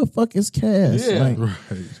like, "Who the fuck is Cass?" Yeah. Like,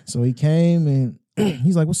 Right. so he came and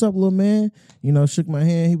he's like, "What's up, little man?" You know, shook my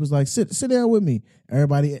hand. He was like, "Sit down with me."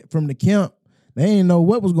 Everybody from the camp, they didn't know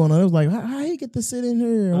what was going on. It was like, how he get to sit in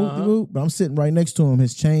here? But I'm sitting right next to him.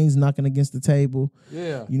 His chains knocking against the table.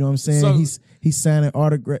 Yeah. You know what I'm saying? So- he's signing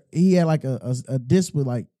autograph. He had like a disc with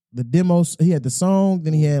like the demos. He had the song,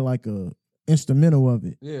 then he had like a instrumental of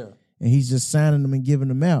it. Yeah. And he's just signing them and giving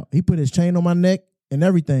them out. He put his chain on my neck and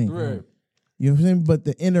everything. Right. You know what I'm saying? But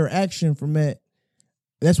the interaction from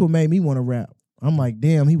that's what made me want to rap. I'm like,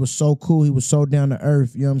 damn, he was so cool. He was so down to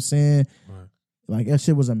earth. You know what I'm saying? Right. Like, that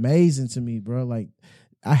shit was amazing to me, bro. Like,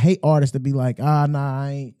 I hate artists that be like, nah, I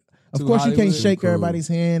ain't. Of Too course, you can't Hollywood. shake Cool. everybody's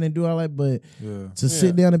hand and do all that, but Yeah. to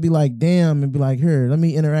sit down and be like, damn, and be like, here, let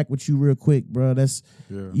me interact with you real quick, bro. That's,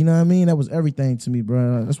 Yeah. you know what I mean? That was everything to me,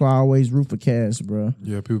 bro. That's why I always root for Cass, bro.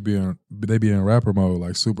 Yeah, people be in rapper mode,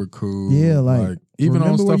 like super cool. Yeah, like even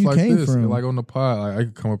on remember where stuff you like came this, from. like on the pod, like I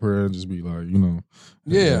could come up here and just be like,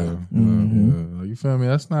 Yeah. Like, you feel me?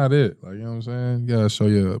 That's not it. Like, you know what I'm saying? You gotta show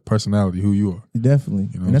your personality, who you are. Definitely.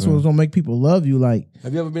 You know And that's what I'm what's gonna make people love you. Like,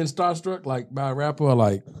 Have you ever been starstruck like by a rapper or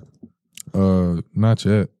like? Not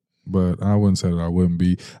yet, but I wouldn't say that I wouldn't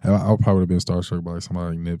be. I probably have been starstruck by like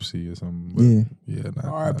somebody like Nipsey or something. But yeah,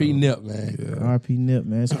 R.I.P. Nip, man. Yeah. RP Nip,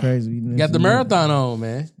 man, it's crazy. Got the marathon on,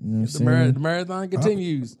 man. You know what The, I'm saying? the marathon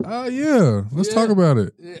continues. Oh yeah, let's Yeah. talk about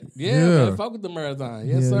it. Yeah, Yeah. man. Fuck with the marathon.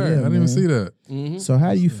 Yes, Yeah, sir. I didn't even man. see that. Mm-hmm. So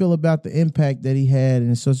how do you feel about the impact that he had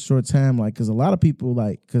in such a short time? Like, because a lot of people,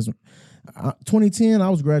 like, because 2010, I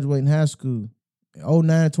was graduating high school.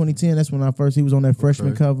 09, 2010, that's when he was on that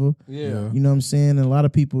freshman cover. Yeah. You know what I'm saying? And a lot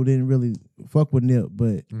of people didn't really fuck with Nip,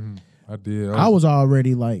 but I did. I was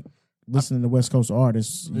already like listening to West Coast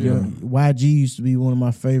artists. Yeah. YG used to be one of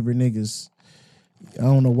my favorite niggas. I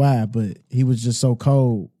don't know why, but he was just so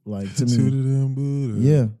cold, like to me.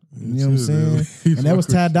 Yeah. You know what I'm saying? And that was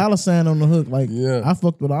Ty Dolla $ign on the hook. Like, Yeah. I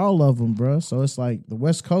fucked with all of them, bro. So it's like the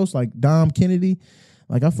West Coast, like Dom Kennedy,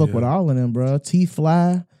 like I fuck with all of them, bro.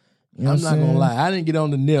 T-Fly. You know I'm what not gonna saying? lie. I didn't get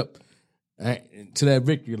on the Nip to that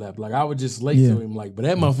victory lap. Like I was just late Yeah. to him. Like, but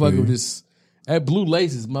that motherfucker just that Blue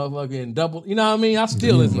Laces motherfucker and double. You know what I mean? I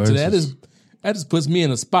still listen to that. That just puts me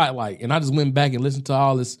in a spotlight. And I just went back and listened to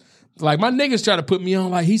all this. Like my niggas try to put me on.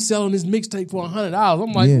 Like he's selling his mixtape for $100.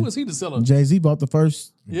 I'm like, Yeah. who is he to sell it? Jay-Z bought the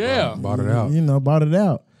first, Yeah. Bought it out. you know, bought it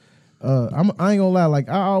out. I ain't gonna lie, like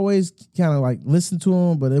I always kind of like listen to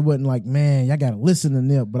him, but it wasn't like, man, y'all gotta listen to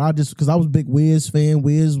Nip. But I just, cause I was a big Wiz fan.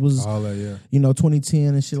 Wiz was, All that, yeah.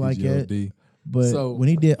 2010 and shit like that. TGOD. But So- when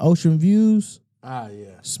he did Ocean Views, Yeah.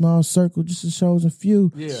 Small Circle, just a shows a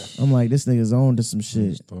few. Yeah. I'm like, this nigga's on to some shit.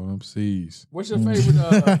 Just throw them C's. What's your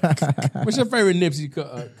favorite? What's your favorite Nipsey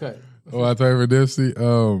cut? Oh, my favorite Nipsey.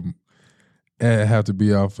 It have to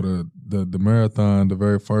be off of the marathon, the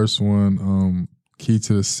very first one. Key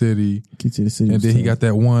to the City. Key to the City. And was then he tough. got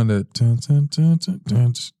that one that dun, dun, dun, dun,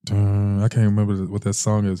 dun, dun. I can't remember what that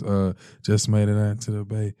song is. Just made it out to the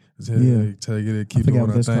bay. Yeah. Tell you to I keep forgot doing what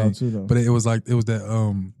that that's thing. called too, though. But it was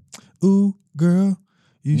that ooh girl,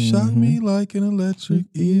 you shot me like an electric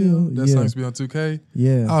eel. That Yeah. song used to be on 2K.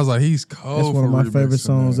 Yeah. I was like, he's cold. That's one of for my favorite remixing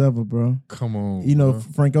songs that. ever, bro. Come on, You know, bro.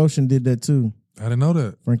 Frank Ocean did that too. I didn't know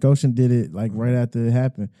that. Frank Ocean did it like right after it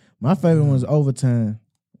happened. My favorite one was Overtime.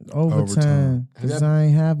 Overtime. Cause I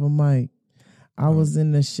ain't have a mic. I was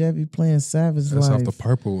in the Chevy playing Savage That's Life. off the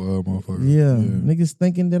purple motherfucker. Yeah. Niggas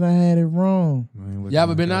thinking that I had it wrong. Man, You ever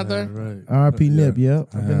like been I out there? had it right. R.I.P. Nip, Yeah. yep.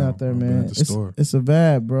 I've been I out there, have. I've been man. at the store. It's a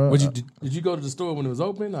vibe, bro. Did you go to the store when it was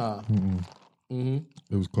open? Mm-hmm.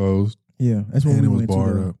 It was closed. Yeah, that's when And we it was went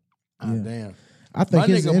barred to. up. Ah, Yeah. damn. I think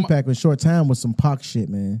My his nigga, impact was short time was some Pac shit,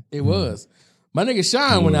 man. It was. My nigga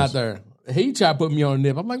Sean went out there. He tried to put me on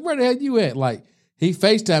Nip. I'm like, where the hell you at? Like, he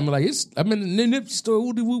FaceTimed me like, I'm in the Nip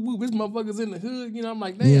store. This motherfucker's in the hood. You know, I'm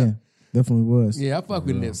like, damn. Yeah, definitely was. Yeah, I fuck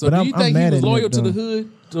with Nip. So But do you I'm think he mad was at loyal Nip, to the though.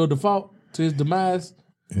 hood, to a default, to his demise?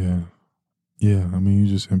 Yeah. Yeah. I mean, you're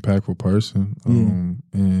just an impactful person.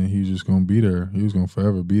 And he's just going to be there. He was going to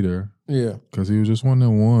forever be there. Yeah. Because he was just one of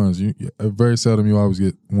them ones. Very seldom you always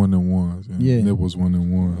get one of them ones. And Yeah. Nip was one of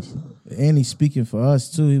them ones. And he's speaking for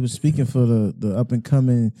us too. He was speaking for the up and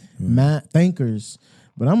coming thinkers.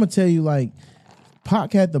 But I'm gonna tell you, like,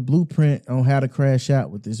 Pac had the blueprint on how to crash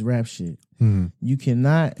out with this rap shit. You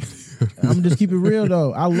cannot. I'm just keep it real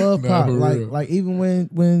though. I love Nah, Pac. for real. Like even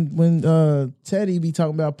when Teddy be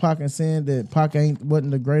talking about Pac and saying that Pac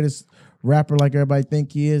wasn't the greatest rapper like everybody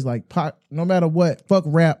think he is. Like Pac, no matter what, fuck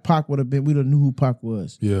rap, Pac would have been. We'd have knew who Pac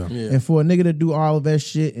was. Yeah. And for a nigga to do all of that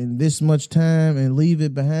shit in this much time and leave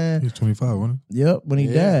it behind. He was 25, wasn't Yep, when he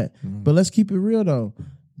died. But let's keep it real though.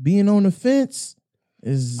 Being on the fence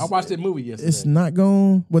is I watched that movie yesterday. it's not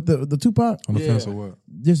going with the Tupac. he? On the Yeah. fence or what?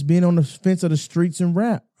 Just being on the fence of the streets and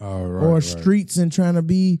rap, Oh, right. or right. streets and trying to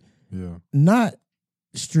be Yeah. not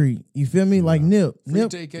street. You feel me? Like Nip, Free Nip,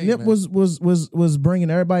 TK, Nip man. was bringing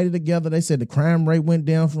everybody together. They said the crime rate went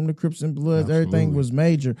down from the Crips and Bloods. Everything Absolutely. was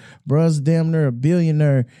major. Bruh's damn near a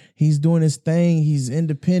billionaire. He's doing his thing. He's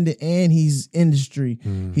independent and he's industry.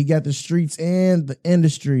 He got the streets and the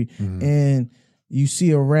industry. And you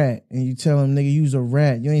see a rat and you tell him, nigga, you's a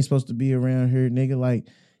rat. You ain't supposed to be around here, nigga. Like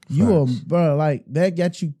you a bro, like that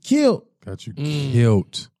got you killed. Got you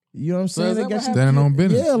killed. You know what I'm So saying? is That that got what you Standing on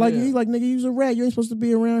business. yeah, like Yeah. he's like, nigga, you's a rat. You ain't supposed to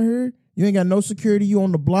be around here. You ain't got no security. You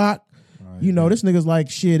on the block. You know, this nigga's like,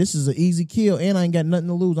 shit, this is an easy kill. And I ain't got nothing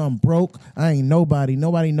to lose. I'm broke. I ain't nobody.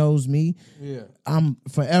 Nobody knows me. Yeah. I'm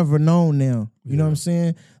forever known now. You know what I'm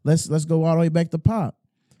saying? Let's go all the way back to Pac.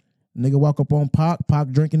 Nigga walk up on Pac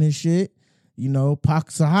drinking his shit. You know,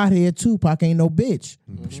 Pac's a hothead too. Pac ain't no bitch.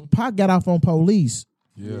 Pac got off on police.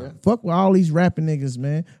 Yeah. Fuck with all these rapping niggas,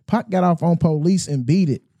 man. Pac got off on police and beat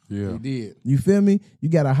it. Yeah. He did. You feel me? You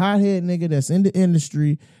got a hothead nigga that's in the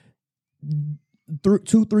industry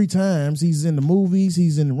 2-3 times. He's in the movies.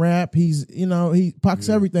 He's in rap. He's, you know, he Pac's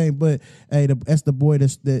everything. But hey, that's the boy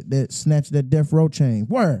that snatched that death row chain.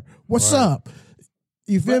 Word. What's up?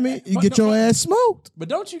 You feel me? You get your ass smoked. But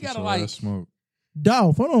don't you gotta like smoke?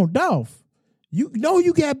 Dolph, hold on, Dolph. You know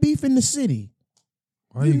you got beef in the city.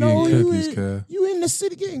 Why you know getting cookies, Cal? You in the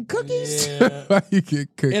city getting cookies? yeah, Why you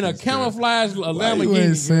get cookies? in a Cal? camouflage You ain't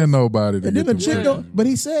Lamborghini. saying nobody to And get then the them chick, cookies. but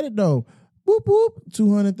he said it though. Whoop whoop,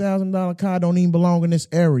 $200,000 car don't even belong in this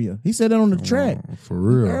area. He said that on the track. For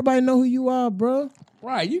real. Everybody know who you are, bro.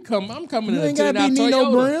 Right, I'm coming You in ain't a gotta $10 be Nino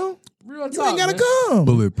Toyota. Brown. Real talk, You ain't gotta man. come.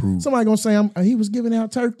 Bulletproof. Somebody gonna say he was giving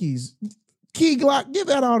out turkeys. Key Glock, give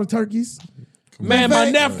out all the turkeys. Man,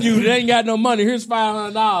 my Fact. nephew that ain't got no money. Here's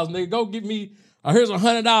 $500, nigga. Go get me. Here's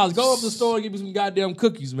 $100. Go up to the store and get me some goddamn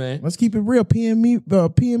cookies, man. Let's keep it real.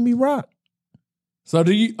 PNB Rock. So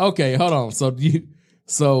do you? Okay, hold on. So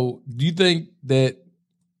do you think that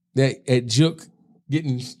at Juke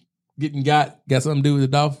getting got something to do with the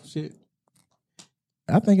Dolph shit?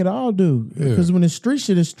 I think it all do. Yeah. Because when it's street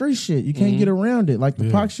shit, it's street shit. You can't get around it. Like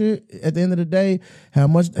the Pac shit, at the end of the day,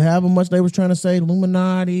 however much they was trying to say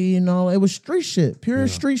Illuminati and all, it was street shit. Pure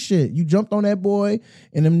street shit. You jumped on that boy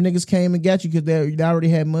and them niggas came and got you because they already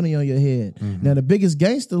had money on your head. Now the biggest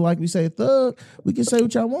gangster, like we say, thug, we can say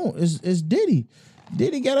what y'all want, is Diddy.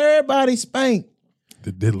 Diddy got everybody spanked.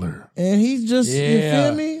 The diddler. And he's just, you Yeah.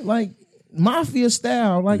 feel me? Like mafia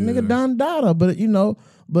style, like nigga Don Dada. But you know,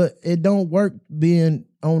 but it don't work being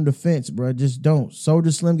on the fence, bro. It just don't.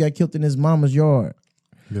 Soldier Slim got killed in his mama's yard.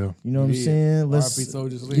 Yeah. You know what I'm Yeah. saying? R.I.P.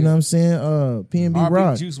 Soldier Slim. You know what I'm saying? PNB R.I.P.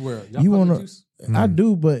 Rock. Juice WRLD. You want wanna? I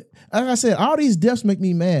do, but like I said, all these deaths make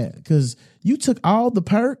me mad because you took all the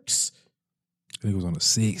perks. I think it was on a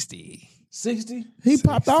 60. 60? He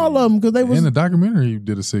popped all of them because they was. In the documentary, he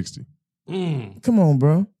did a 60. Come on,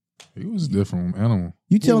 bro. He was a different animal.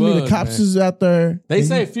 You telling me the was, cops man. is out there? They and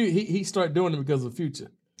say you- he started doing it because of Future.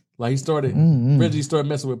 Like he started, Reggie started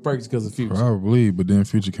messing with perks because of Future. Probably, but then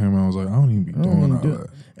Future came out and was like, I don't even be I don't doing even all do that. it.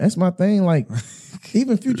 That's my thing. Like,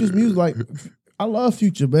 even Future's music, like, I love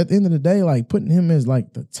Future, but at the end of the day, like, putting him as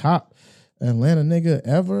like the top Atlanta nigga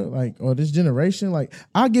ever, like, or this generation, like,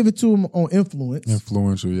 I'll give it to him on influence.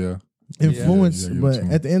 Influential, yeah. Influence, Yeah, give it but to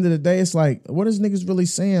him. at the end of the day, it's like, what is niggas really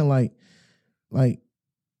saying? Like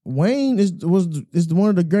Wayne is one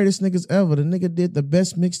of the greatest niggas ever. The nigga did the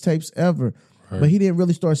best mixtapes ever. But he didn't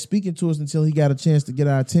really start speaking to us until he got a chance to get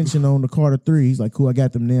our attention on the Carter 3. He's like, cool, I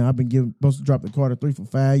got them now. I've been supposed to drop the Carter 3 for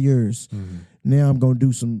 5 years. Now I'm gonna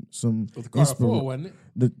do some With the Carter 4, wasn't it?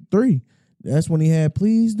 the 3. That's when he had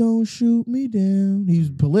Please Don't Shoot Me Down. He was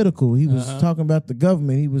political. He was talking about the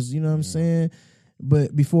government. He was, you know what I'm saying?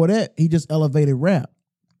 But before that, he just elevated rap.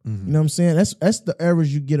 You know what I'm saying? That's the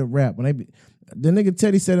eras you get of rap. When the nigga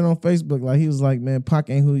Teddy said it on Facebook, like he was like, man, Pac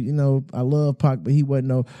ain't who, you know, I love Pac, but he wasn't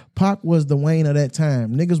no, Pac was the Wayne of that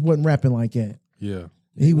time. Niggas wasn't rapping like that. Yeah.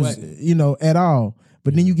 He was, you know, at all.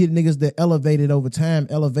 But then you get niggas that elevated over time,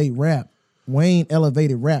 elevate rap. Wayne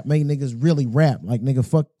elevated rap, made niggas really rap. Like, nigga,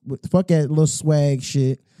 fuck that little swag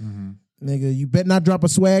shit. Nigga, you better not drop a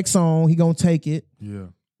swag song. He gonna take it. Yeah.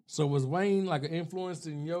 So was Wayne like an influence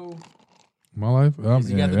in your? My life? He got the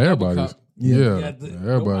double Everybody's. cup. Yeah. Got the-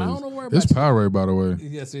 Everybody's. I don't know where It's about Powerade, by the way.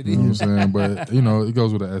 Yes, it You know is. what I'm saying? But, you know, it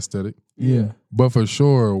goes with the aesthetic. Yeah. But for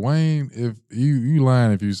sure, Wayne, if you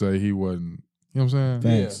lying if you say he wasn't, you know what I'm saying?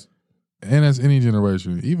 Thanks. And that's any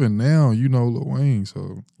generation. Even now, you know Lil Wayne,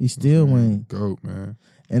 so He's still Wayne. GOAT, man.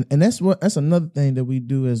 And that's another thing that we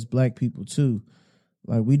do as black people too.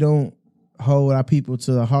 Like, we don't hold our people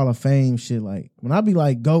to the Hall of Fame shit. Like, when I be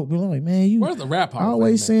like GOAT, people are like, man, you Where's the rap Hall of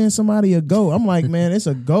always Fame, man? saying somebody a GOAT. I'm like, man, it's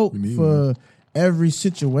a GOAT We need for every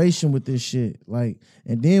situation with this shit. Like,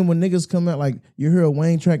 and then when niggas come out, like, you hear a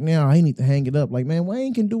Wayne track now, he need to hang it up. Like, man,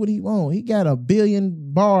 Wayne can do what he want. He got 1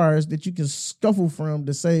 billion bars that you can scuffle from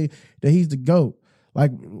to say that he's the GOAT.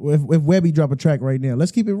 Like, if Webby drop a track right now,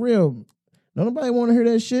 let's keep it real. Nobody want to hear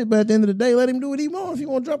that shit, but at the end of the day, let him do what he wants. If he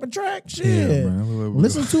want to drop a track, shit. Yeah, man.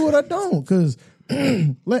 Listen to it or don't, because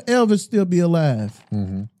let Elvis still be alive.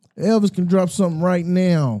 Elvis can drop something right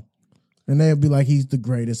now, and they'll be like, he's the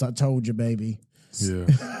greatest. I told you, baby. Yeah.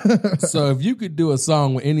 So if you could do a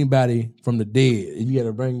song with anybody from the dead, if you had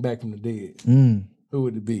to bring back from the dead, who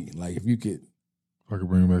would it be? Like if you could, I could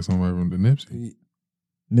bring back somebody from the Nipsey.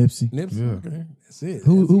 Nipsey. Nipsey. Yeah. Okay, that's it.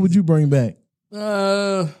 Who would you bring back?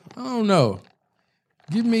 I don't know.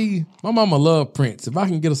 Give me. My mama love Prince. If I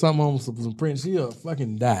can get her something on some Prince, she'll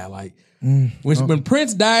fucking die. Like when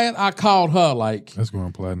Prince died, I called her. Like That's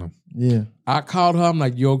going platinum. Yeah. I called her. I'm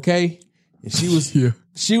like, you okay? And she was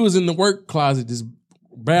she was in the work closet, just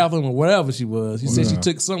bathroom or whatever she was. She said she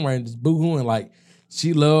took somewhere and just boo-hooing like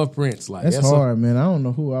she loved Prince. Like that's hard, man. I don't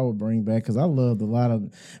know who I would bring back because I loved a lot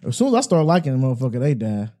of. As soon as I started liking the motherfucker, they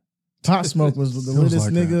died. Pop Smoke was the littest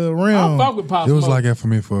like nigga that. around. I fuck with Pop It was Smoke. like that for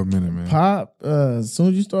me for a minute, man. Pop, as soon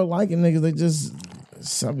as you start liking niggas, they just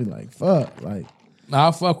I'll be like, fuck. Like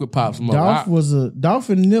I fuck with Pop Smoke. Dolph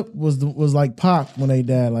and Nip was like Pac when they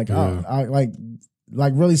died. Like I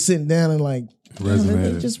like really sitting down and like damn,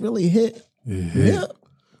 they just really hit. Yeah.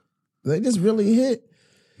 They just really hit.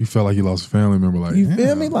 You felt like you lost a family member. Like You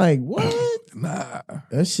feel me? Like what? Nah.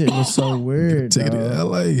 That shit was so weird. Take it to dog.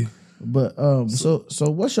 LA. But so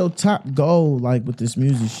what's your top goal like with this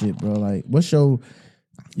music shit, bro? Like what's your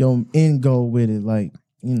end goal with it? Like,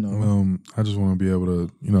 you know. I just want to be able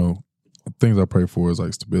to, things I pray for is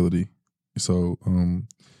like stability. So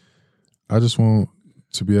I just want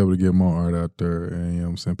to be able to get my art out there and, you know what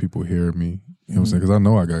I'm saying, people hear me. You know what I'm saying? Because I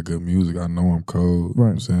know I got good music. I know I'm cold. Right. You know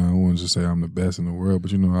what I'm saying? I wouldn't just say I'm the best in the world,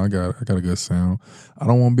 but I got a good sound. I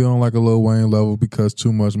don't want to be on like a Lil Wayne level because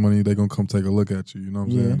too much money, they going to come take a look at you. You know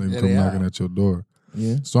what I'm saying? They come knocking at your door.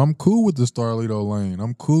 Yeah. So I'm cool with the Starlito lane.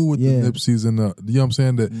 I'm cool with the Nipseys and the, you know what I'm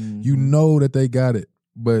saying? That you know that they got it,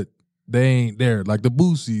 but they ain't there. Like the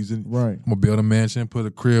Boosies. And Right. I'm going to build a mansion, put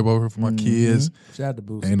a crib over for my kids. Shout out to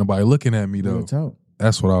Boosie. Ain't nobody looking at me though.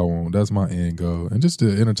 That's what I want. That's my end goal. And just to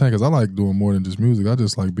entertain, because I like doing more than just music. I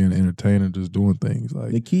just like being an entertainer, just doing things. Like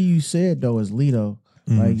the key you said though is Lito.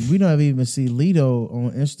 Like we don't even see Lito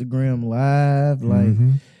on Instagram Live.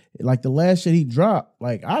 Like the last shit he dropped,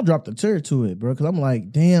 like I dropped a tear to it, bro. Cause I'm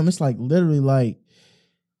like, damn, it's like literally like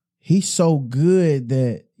he's so good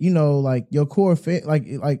that, like your core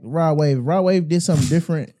like Rod Wave. Rod Wave did something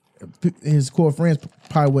different. His core friends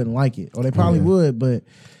probably wouldn't like it. Or they probably would, but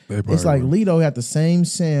it's like Lito had the same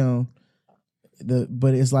sound,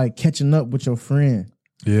 but it's like catching up with your friend.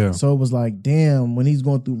 Yeah. So it was like, damn, when he's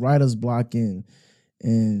going through writer's block and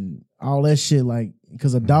all that shit, like,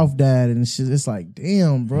 because of Dolph died and shit, it's like,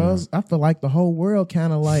 damn, bro. I feel like the whole world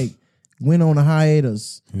kind of like went on a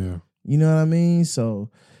hiatus. Yeah. You know what I mean? So,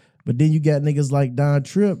 but then you got niggas like Don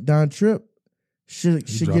Tripp. Don Tripp should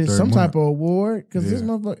get some type of award because this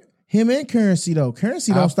motherfucker. Him and Currency though.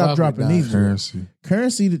 Currency don't stop dropping either.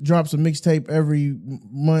 Currency drops a mixtape every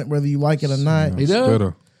month, whether you like it or not. He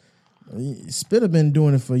does. Spitter been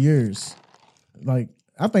doing it for years. Like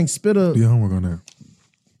I think Spitter. Do your homework on that.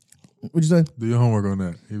 What'd you say? Do your homework on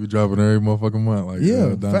that. He be dropping every motherfucking month.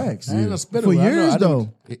 Like facts. Yeah. For years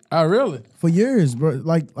though. Oh really? For years, bro.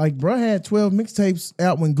 Like bro had 12 mixtapes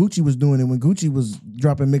out when Gucci was doing it. When Gucci was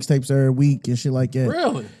dropping mixtapes every week and shit like that.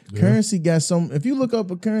 Really? Currency got some. If you look up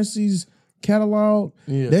a Currency's catalog,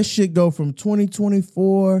 that shit go from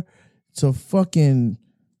 2024 to fucking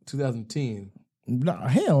 2010. Nah,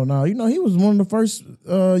 hell no. He was one of the first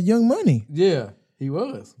Young Money. Yeah, he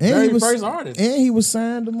was. And he was first artist. And he was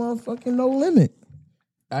signed to motherfucking No Limit.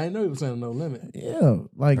 I didn't know he was saying No Limit. Yeah,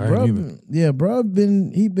 like bro, he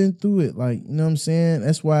been through it. Like, you know what I'm saying?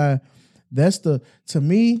 That's why to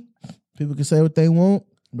me, people can say what they want.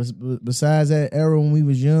 But besides that era when we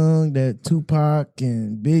was young, that Tupac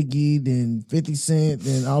and Biggie, then 50 Cent,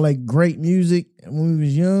 and all that great music when we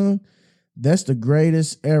was young, that's the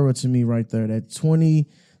greatest era to me right there. That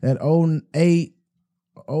 08,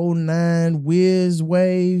 09 Wiz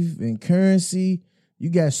Wave and Currency. You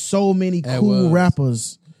got so many cool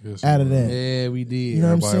rappers out of that. Yeah, we did. You know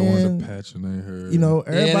what I'm saying? Everybody wanted to patch in their hair.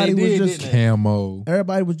 Everybody was just camo.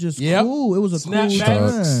 Everybody was just cool. It was a cool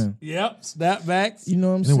time. Yep, snapbacks. You know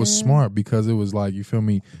what I'm saying? It was smart because it was like, you feel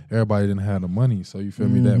me, everybody didn't have the money. So you feel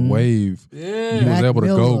me, that wave, you was Mac able to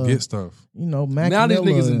Miller, go get stuff. Mac now Miller.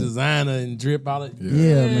 these niggas in designer and drip all it.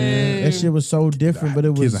 Yeah, man. That shit was so different, but it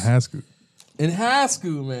was Kids in high school. In high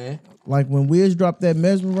school, man. Like when Wiz dropped that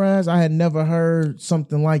Mesmerize, I had never heard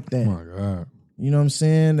something like that. Oh my God. You know what I'm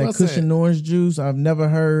saying? That What's Cushion that? Orange Juice, I've never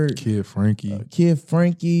heard. Kid Frankie. Kid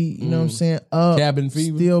Frankie, you know what I'm saying? Up, Cabin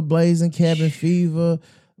Fever. Still Blazing, Cabin Fever.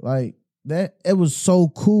 Like that, it was so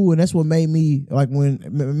cool. And that's what made me, like when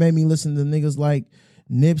it made me listen to niggas like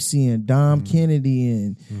Nipsey and Dom Kennedy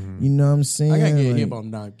and you know what I'm saying? I gotta get like, hip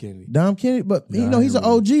on Dom Kennedy. Dom Kennedy, but he's an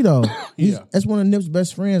OG though. Yeah. That's one of Nip's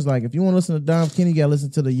best friends. Like if you want to listen to Dom Kennedy, you gotta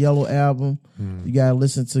listen to the Yellow album. You gotta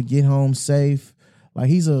listen to Get Home Safe. Like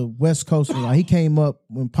he's a West Coaster. Like he came up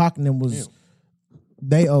when Pac and them was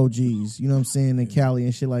they OGs. You know what I'm saying? In Cali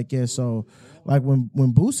and shit like that. So like when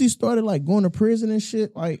Boosie started like going to prison and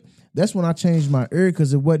shit, like that's when I changed my ear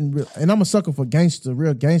because it wasn't real. And I'm a sucker for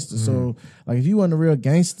real gangster. So like if you wasn't a real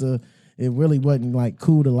gangster, it really wasn't like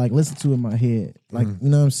cool to like listen to in my head. Like you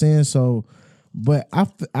know what I'm saying? So, but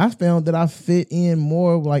I found that I fit in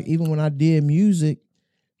more like even when I did music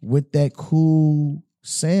with that cool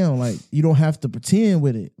sound. Like you don't have to pretend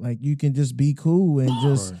with it. Like you can just be cool and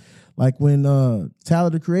just. Like when Tyler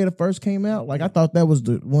the Creator first came out, like I thought that was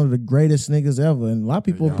one of the greatest niggas ever, and a lot of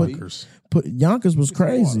people put Yonkers was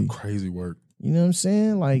crazy, crazy work. You know what I'm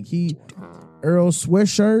saying? Like Earl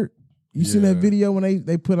Sweatshirt. You seen that video when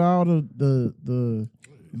they put all the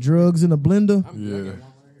drugs in a blender? Yeah.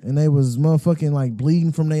 And they was motherfucking like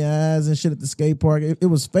bleeding from their eyes and shit at the skate park. It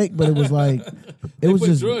was fake, but it was like it was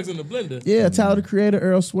just drugs in the blender. Yeah, Tyler the Creator,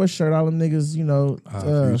 Earl Sweatshirt, all them niggas, you know,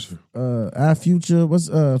 Our Future,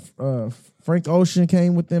 Frank Ocean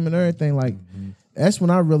came with them and everything. Like that's when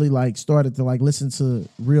I really like started to like listen to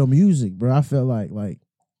real music, bro. I felt like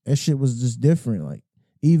that shit was just different. Like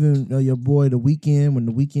even your boy The Weeknd, when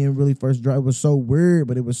The Weeknd really first dropped, it was so weird,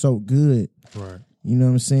 but it was so good. Right. You know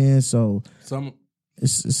what I'm saying? So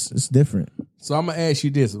it's different. So I'm gonna ask you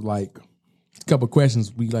this, like a couple of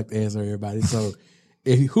questions we like to ask everybody. So,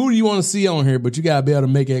 who do you want to see on here? But you gotta be able to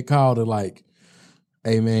make that call to like,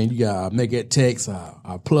 hey man, you gotta make that text,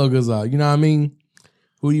 our pluggers, you know what I mean?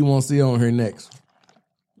 Who do you want to see on here next?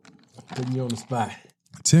 Putting you on the spot.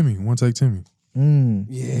 Timmy, want to take Timmy?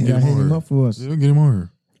 Yeah, you gotta hit him up for us. Yeah, get him on here.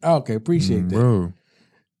 Okay, appreciate that, bro.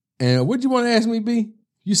 And what you want to ask me, B?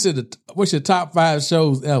 You said what's your top 5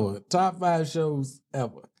 shows ever? Top 5 shows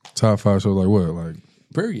ever. Top 5 shows like what? Like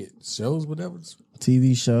period. Shows, whatever.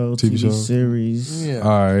 TV show, TV series. Yeah.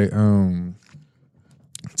 All right.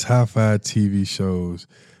 Top 5 TV shows.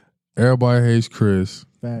 Everybody Hates Chris.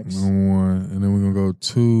 Facts. Number 1. And then we're gonna go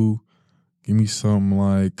 2. Give me something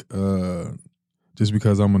like just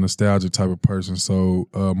because I'm a nostalgic type of person. So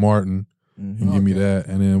Martin. And give me that.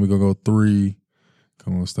 And then we're gonna go 3.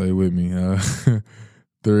 Come on, stay with me.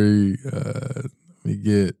 3.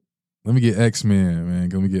 Let me get X-Men, man.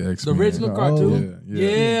 Let me get X-Men. The original cartoon?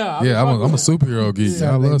 Yeah. I'm a superhero geek.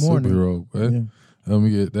 I love superhero. Yeah. Let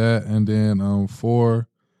me get that. And then 4,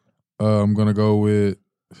 I'm going to go with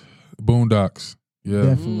Boondocks. Yeah.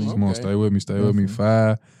 Definitely. Come on, stay with me. Stay with me.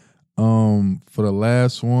 5. For the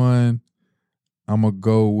last one, I'm going to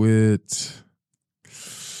go with,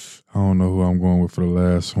 I don't know who I'm going with for the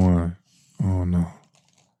last one. Oh, no.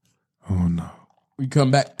 We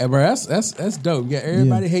come back, bro. That's dope. Yeah,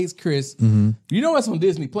 Everybody Hates Chris. Mm-hmm. You know what's on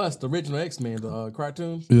Disney Plus? The original X-Men, the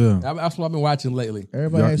cartoons. Yeah, that's what I've been watching lately.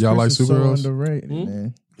 Y'all like superheroes? So underrated,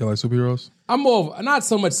 man. Y'all like superheroes? I'm more of, not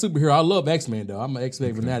so much superhero. I love X-Men though. I'm an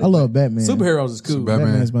X-Men fanatic. I love Batman. Superheroes is cool. So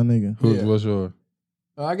Batman's my nigga. What's your?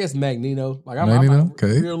 I guess Magneto. Like I'm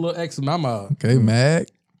okay. Real little X-Men.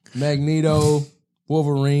 Magneto,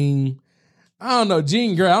 Wolverine. I don't know,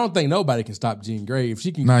 Jean Grey. I don't think nobody can stop Jean Grey. If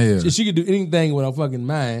she can, if she can do anything with her fucking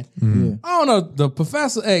mind. Mm-hmm. I don't know. The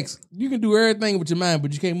Professor X, you can do everything with your mind,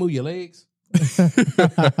 but you can't move your legs.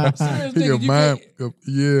 Your mind,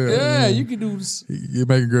 you can do this. You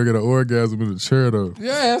make a girl get an orgasm in the chair though.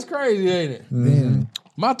 Yeah, that's crazy, ain't it? Mm-hmm.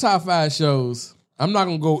 My top 5 shows, I'm not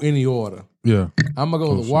gonna go any order. Yeah. I'm gonna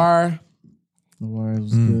go The Wire. The Wire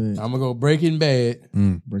was good. I'm gonna go Breaking Bad.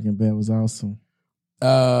 Breaking Bad was awesome.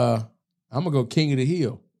 I'm gonna go King of the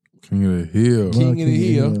Hill. King of the Hill. King of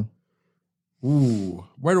the Hill. Ooh,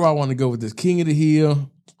 where do I want to go with this? King of the Hill.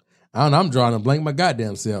 I don't know. I'm drawing a blank my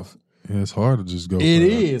goddamn self. Yeah, it's hard to just go. It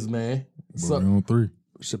is, man. So, we're on 3.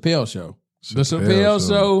 Chappelle Show. The Chappelle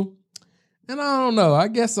Show. And I don't know. I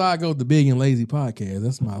guess I'll go with the Big and Lazy podcast.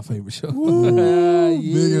 That's my favorite show.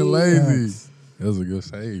 Big and Lazy. That was a good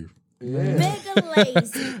save. Yeah. Big and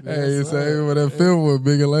Lazy. Hey, you say with that 5th one,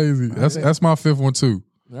 Big and Lazy. That's my 5th one too.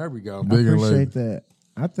 There we go. I appreciate that.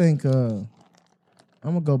 I think I'm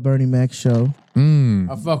gonna go Bernie Mac show.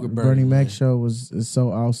 I fuck with Bernie Mac show is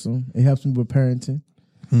so awesome. It helps me with parenting.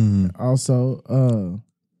 Also,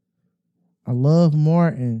 I love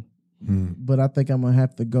Martin, but I think I'm gonna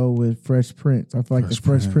have to go with Fresh Prince. I feel like the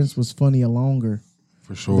Fresh Prince was funnier longer.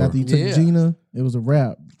 For sure. After you took Gina, it was a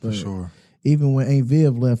wrap. For sure. Even when Aunt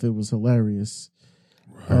Viv left, it was hilarious.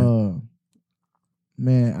 Right.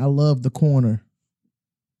 Man, I love The Corner.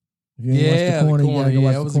 If you ain't watched The Corner, you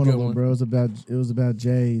gotta go watch The Corner one, bro. It was about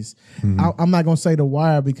Jays. I'm not gonna say The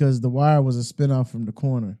Wire because The Wire was a spinoff from The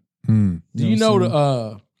Corner. Do you know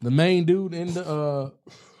the main dude in the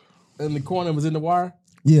Corner was in The Wire?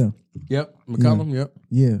 Yeah. Yep. McCollum. Yep.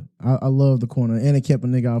 Yeah. I love The Corner, and it kept a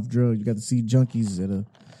nigga off drugs. You got to see junkies at a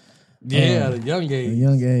young age. A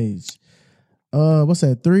young age. What's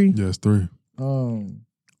that? 3? Yes, 3.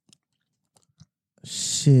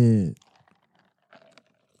 Shit.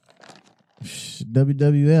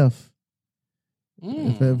 WWF.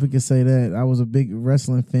 If we could say that. I was a big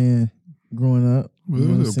wrestling fan growing up. You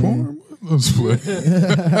know what I'm saying? I was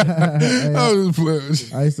playing.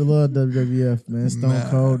 I used to love WWF, man. Stone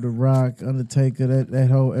Cold, The Rock, Undertaker, that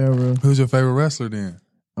whole era. Who's your favorite wrestler then?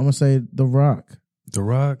 I'm gonna say The Rock. The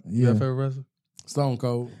Rock? Yeah. Your favorite wrestler? Stone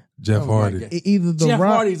Cold. Jeff Hardy. Either The Jeff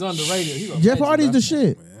Rock. Hardy's underrated. He Jeff Hardy's the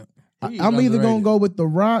shit. He's I'm either gonna underrated. go with The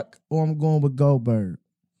Rock or I'm going with Goldberg.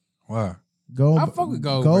 Why? I fuck with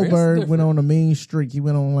Goldberg. Goldberg It's went on a mean streak. He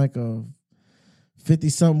went on like a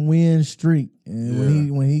 50-something win streak,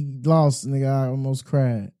 and when he lost, nigga, I almost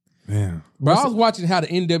cried. Damn. But I was watching how the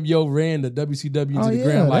NWO ran the WCW to the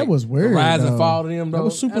ground. Like, that was weird. The rise though. and fall of them. That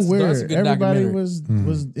was super That's weird. a good Everybody documentary.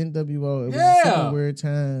 was NWO. It was a super weird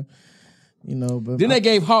time, you know. But Then they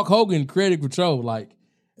gave Hulk Hogan creative control. Like,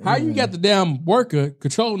 how you got the damn worker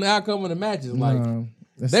controlling the outcome of the matches? Like,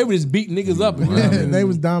 they were just beating niggas up. And they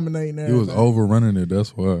was dominating. He was overrunning it.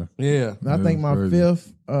 That's why. Yeah. I think my crazy.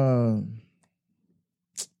 fifth.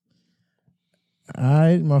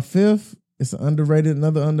 My fifth is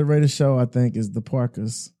another underrated show. I think is The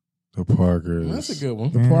Parkers. The Parkers. That's a good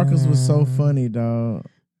one. The Parkers was so funny, dog.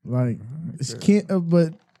 Like,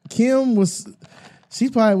 but Kim was. She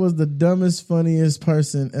probably was the dumbest, funniest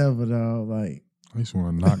person ever, dog. Like, I used to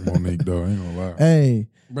want to knock Monique though. I ain't gonna lie. hey,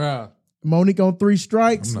 Bruh. Monique on 3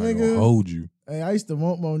 strikes, I'm not nigga. gonna hold you. Hey, I used to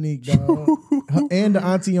want Monique, dog. Her and the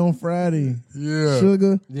auntie on Friday. Yeah.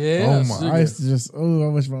 Sugar. Yeah. Oh my- sugar. I used to just, I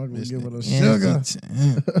wish Monique would give it a sugar.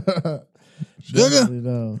 Sugar. Definitely,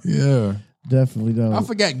 though. Yeah. Definitely, though. I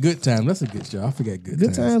forgot Good Times. That's a good show. I forgot Good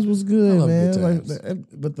Good Times was good, I love man. Good Like, Times.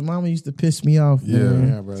 but the mama used to piss me off, Yeah.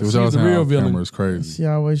 man. bro. See, what She's y'all was the saying real off villain. camera is crazy. She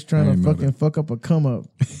always I trying ain't to know fucking that. fuck up a come up.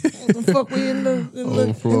 What the fuck we in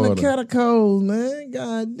the Florida. catacombs, man?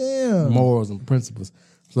 God damn. Morals and principles.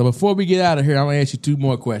 So before we get out of here, I'm gonna ask you 2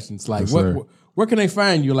 more questions. Like, Yes, sir. where can they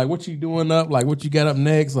find you? Like, what you doing up? Like, what you got up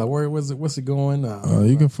next? Like, what's it going?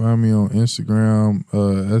 You can find me on Instagram,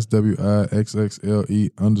 SWIXXLE_.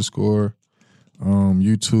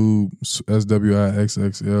 YouTube,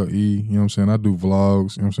 SWIXXLE. You know what I'm saying? I do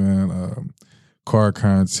vlogs, you know what I'm saying? Car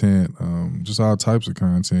content, just all types of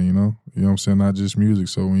content, you know? You know what I'm saying? Not just music.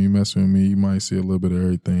 So when you mess with me, you might see a little bit of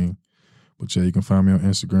everything. But yeah, you can find me on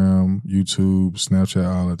Instagram, YouTube, Snapchat,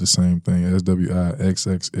 all at the same thing,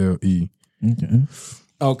 SWIXXLE. Okay.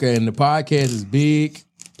 Okay, and the podcast is big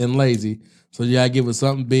and lazy. So you gotta give us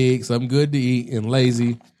something big, something good to eat, and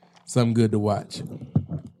lazy, something good to watch.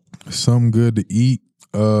 Something good to eat.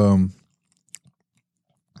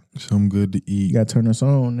 Something good to eat. You got to turn us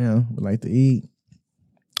on now. We like to eat.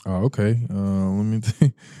 Oh, okay. Let me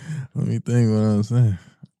think. Let me think what I'm saying.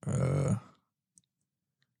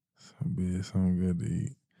 Something good to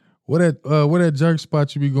eat. What that jerk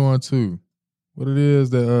spot you be going to? What it is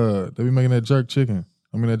that they be making that jerk chicken?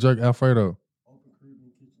 I mean that jerk Alfredo.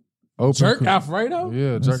 Open Jerk Cre- Alfredo?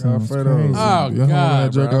 Yeah, jerk sounds Alfredo. crazy. Oh, You know God,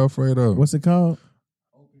 that jerk bro. Alfredo. What's it called?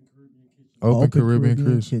 Open Caribbean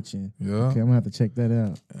Kitchen. Kitchen. Yeah. Okay, I'm going to have to check that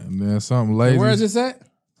out. And then something lazy. Where is this at?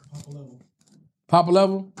 Papa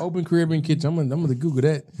Level, Open Caribbean Kitchen. I'm gonna Google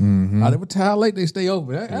that. Mm-hmm. How late they stay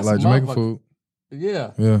open? That's Like a Jamaican motherfucker. food.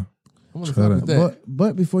 Yeah, Yeah. I'm gonna Try fuck that. with that.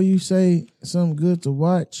 But before you say something good to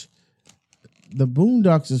watch, The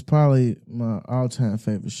Boondocks is probably my all-time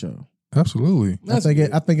favorite show. Absolutely. I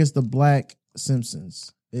think it's the Black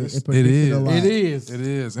Simpsons. It predicted is. a lot. It is. It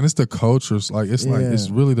is. And it's the culture. Like it's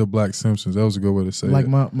really the Black Simpsons. That was a good way to say Like it.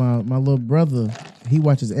 my little brother, he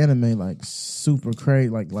watches anime like super crazy.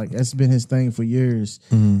 Like that's been his thing for years.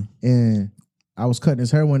 Mhm. And I was cutting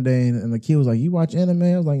his hair one day, and the kid was like, "You watch anime?"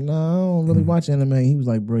 I was like, "No, I don't really watch anime." He was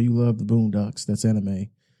like, "Bro, you love the Boondocks. That's anime."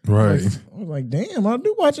 Right. I was like, "Damn, I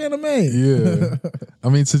do watch anime." Yeah. I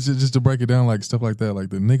mean, just to break it down, like stuff like that, like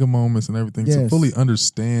the nigga moments and everything, to Yes. fully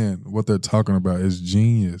understand what they're talking about is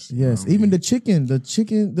genius. You know Yes, what I even mean?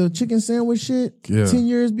 the chicken sandwich shit. Yeah. 10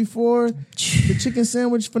 years before the chicken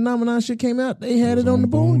sandwich phenomenon shit came out, they had it on the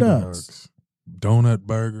Boondocks. Donut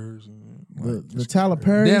burgers. The Tyler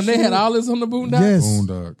Perry. Damn, they shit. had all this on the Boondocks? Yes.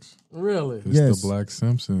 Boondocks. Really? It's Yes. the Black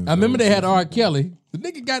Simpsons. I remember they had R. Kelly. The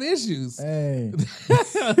nigga got issues. Hey,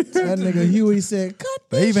 that nigga Huey said, "Cut."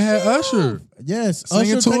 They even had Usher. Yes,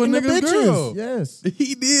 Singing Usher to a taking the nigga's bitches. girl. Yes,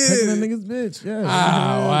 He taking a did. nigga's bitch. Yes. Oh,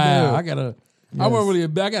 wow. I gotta really, I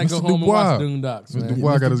gotta go Mr. home Dubois. and watch Boondocks, Mr. man.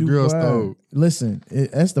 Dubois got his girl Dubois. stole. Listen,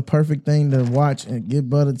 that's the perfect thing to watch and get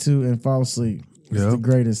buttered to and fall asleep. It's Yep. the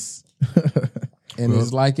greatest. And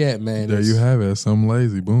it's like that, man. There It's- you have it. Some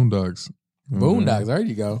lazy Boondocks. Boondocks, there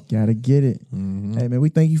you go. Gotta get it. Mm-hmm. Hey, man, we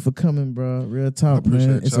thank you for coming, bro. Real talk, man.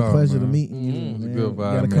 appreciate It's a y'all, pleasure to man. meet you. It's a Man. good vibe, You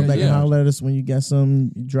gotta man. come back and Yeah. holler at us when you got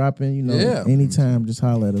something dropping. You know, Yeah. anytime, just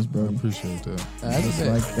holler at us, bro. I appreciate that. That's Just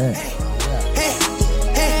it. like that.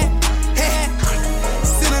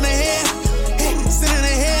 Sit on the hair. Hey, sit on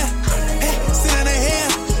the hair. Hey, sit on the hair.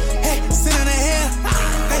 Hey, sit on the hair.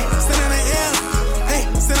 Hey, sit on the hair.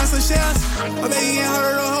 Hey, sit on some shells. My baby ain't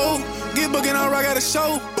heard a hoe. Get booking on rock at a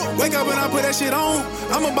show. Wake up and I put that shit on.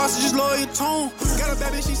 I'm a boss, so just lower your tone. Got a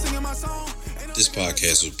bad bitch, she singing my song. This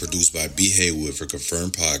podcast was produced by B. Haywood for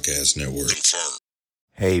Confirmed Podcast Network.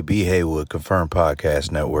 Hey, B. Haywood, Confirmed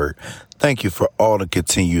Podcast Network. Thank you for all the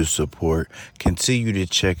continued support. Continue to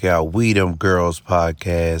check out We Them Girls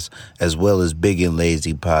podcast as well as Big and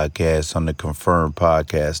Lazy podcast on the Confirmed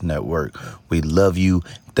Podcast Network. We love you.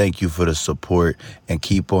 Thank you for the support and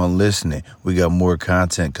keep on listening. We got more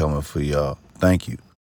content coming for y'all. Thank you.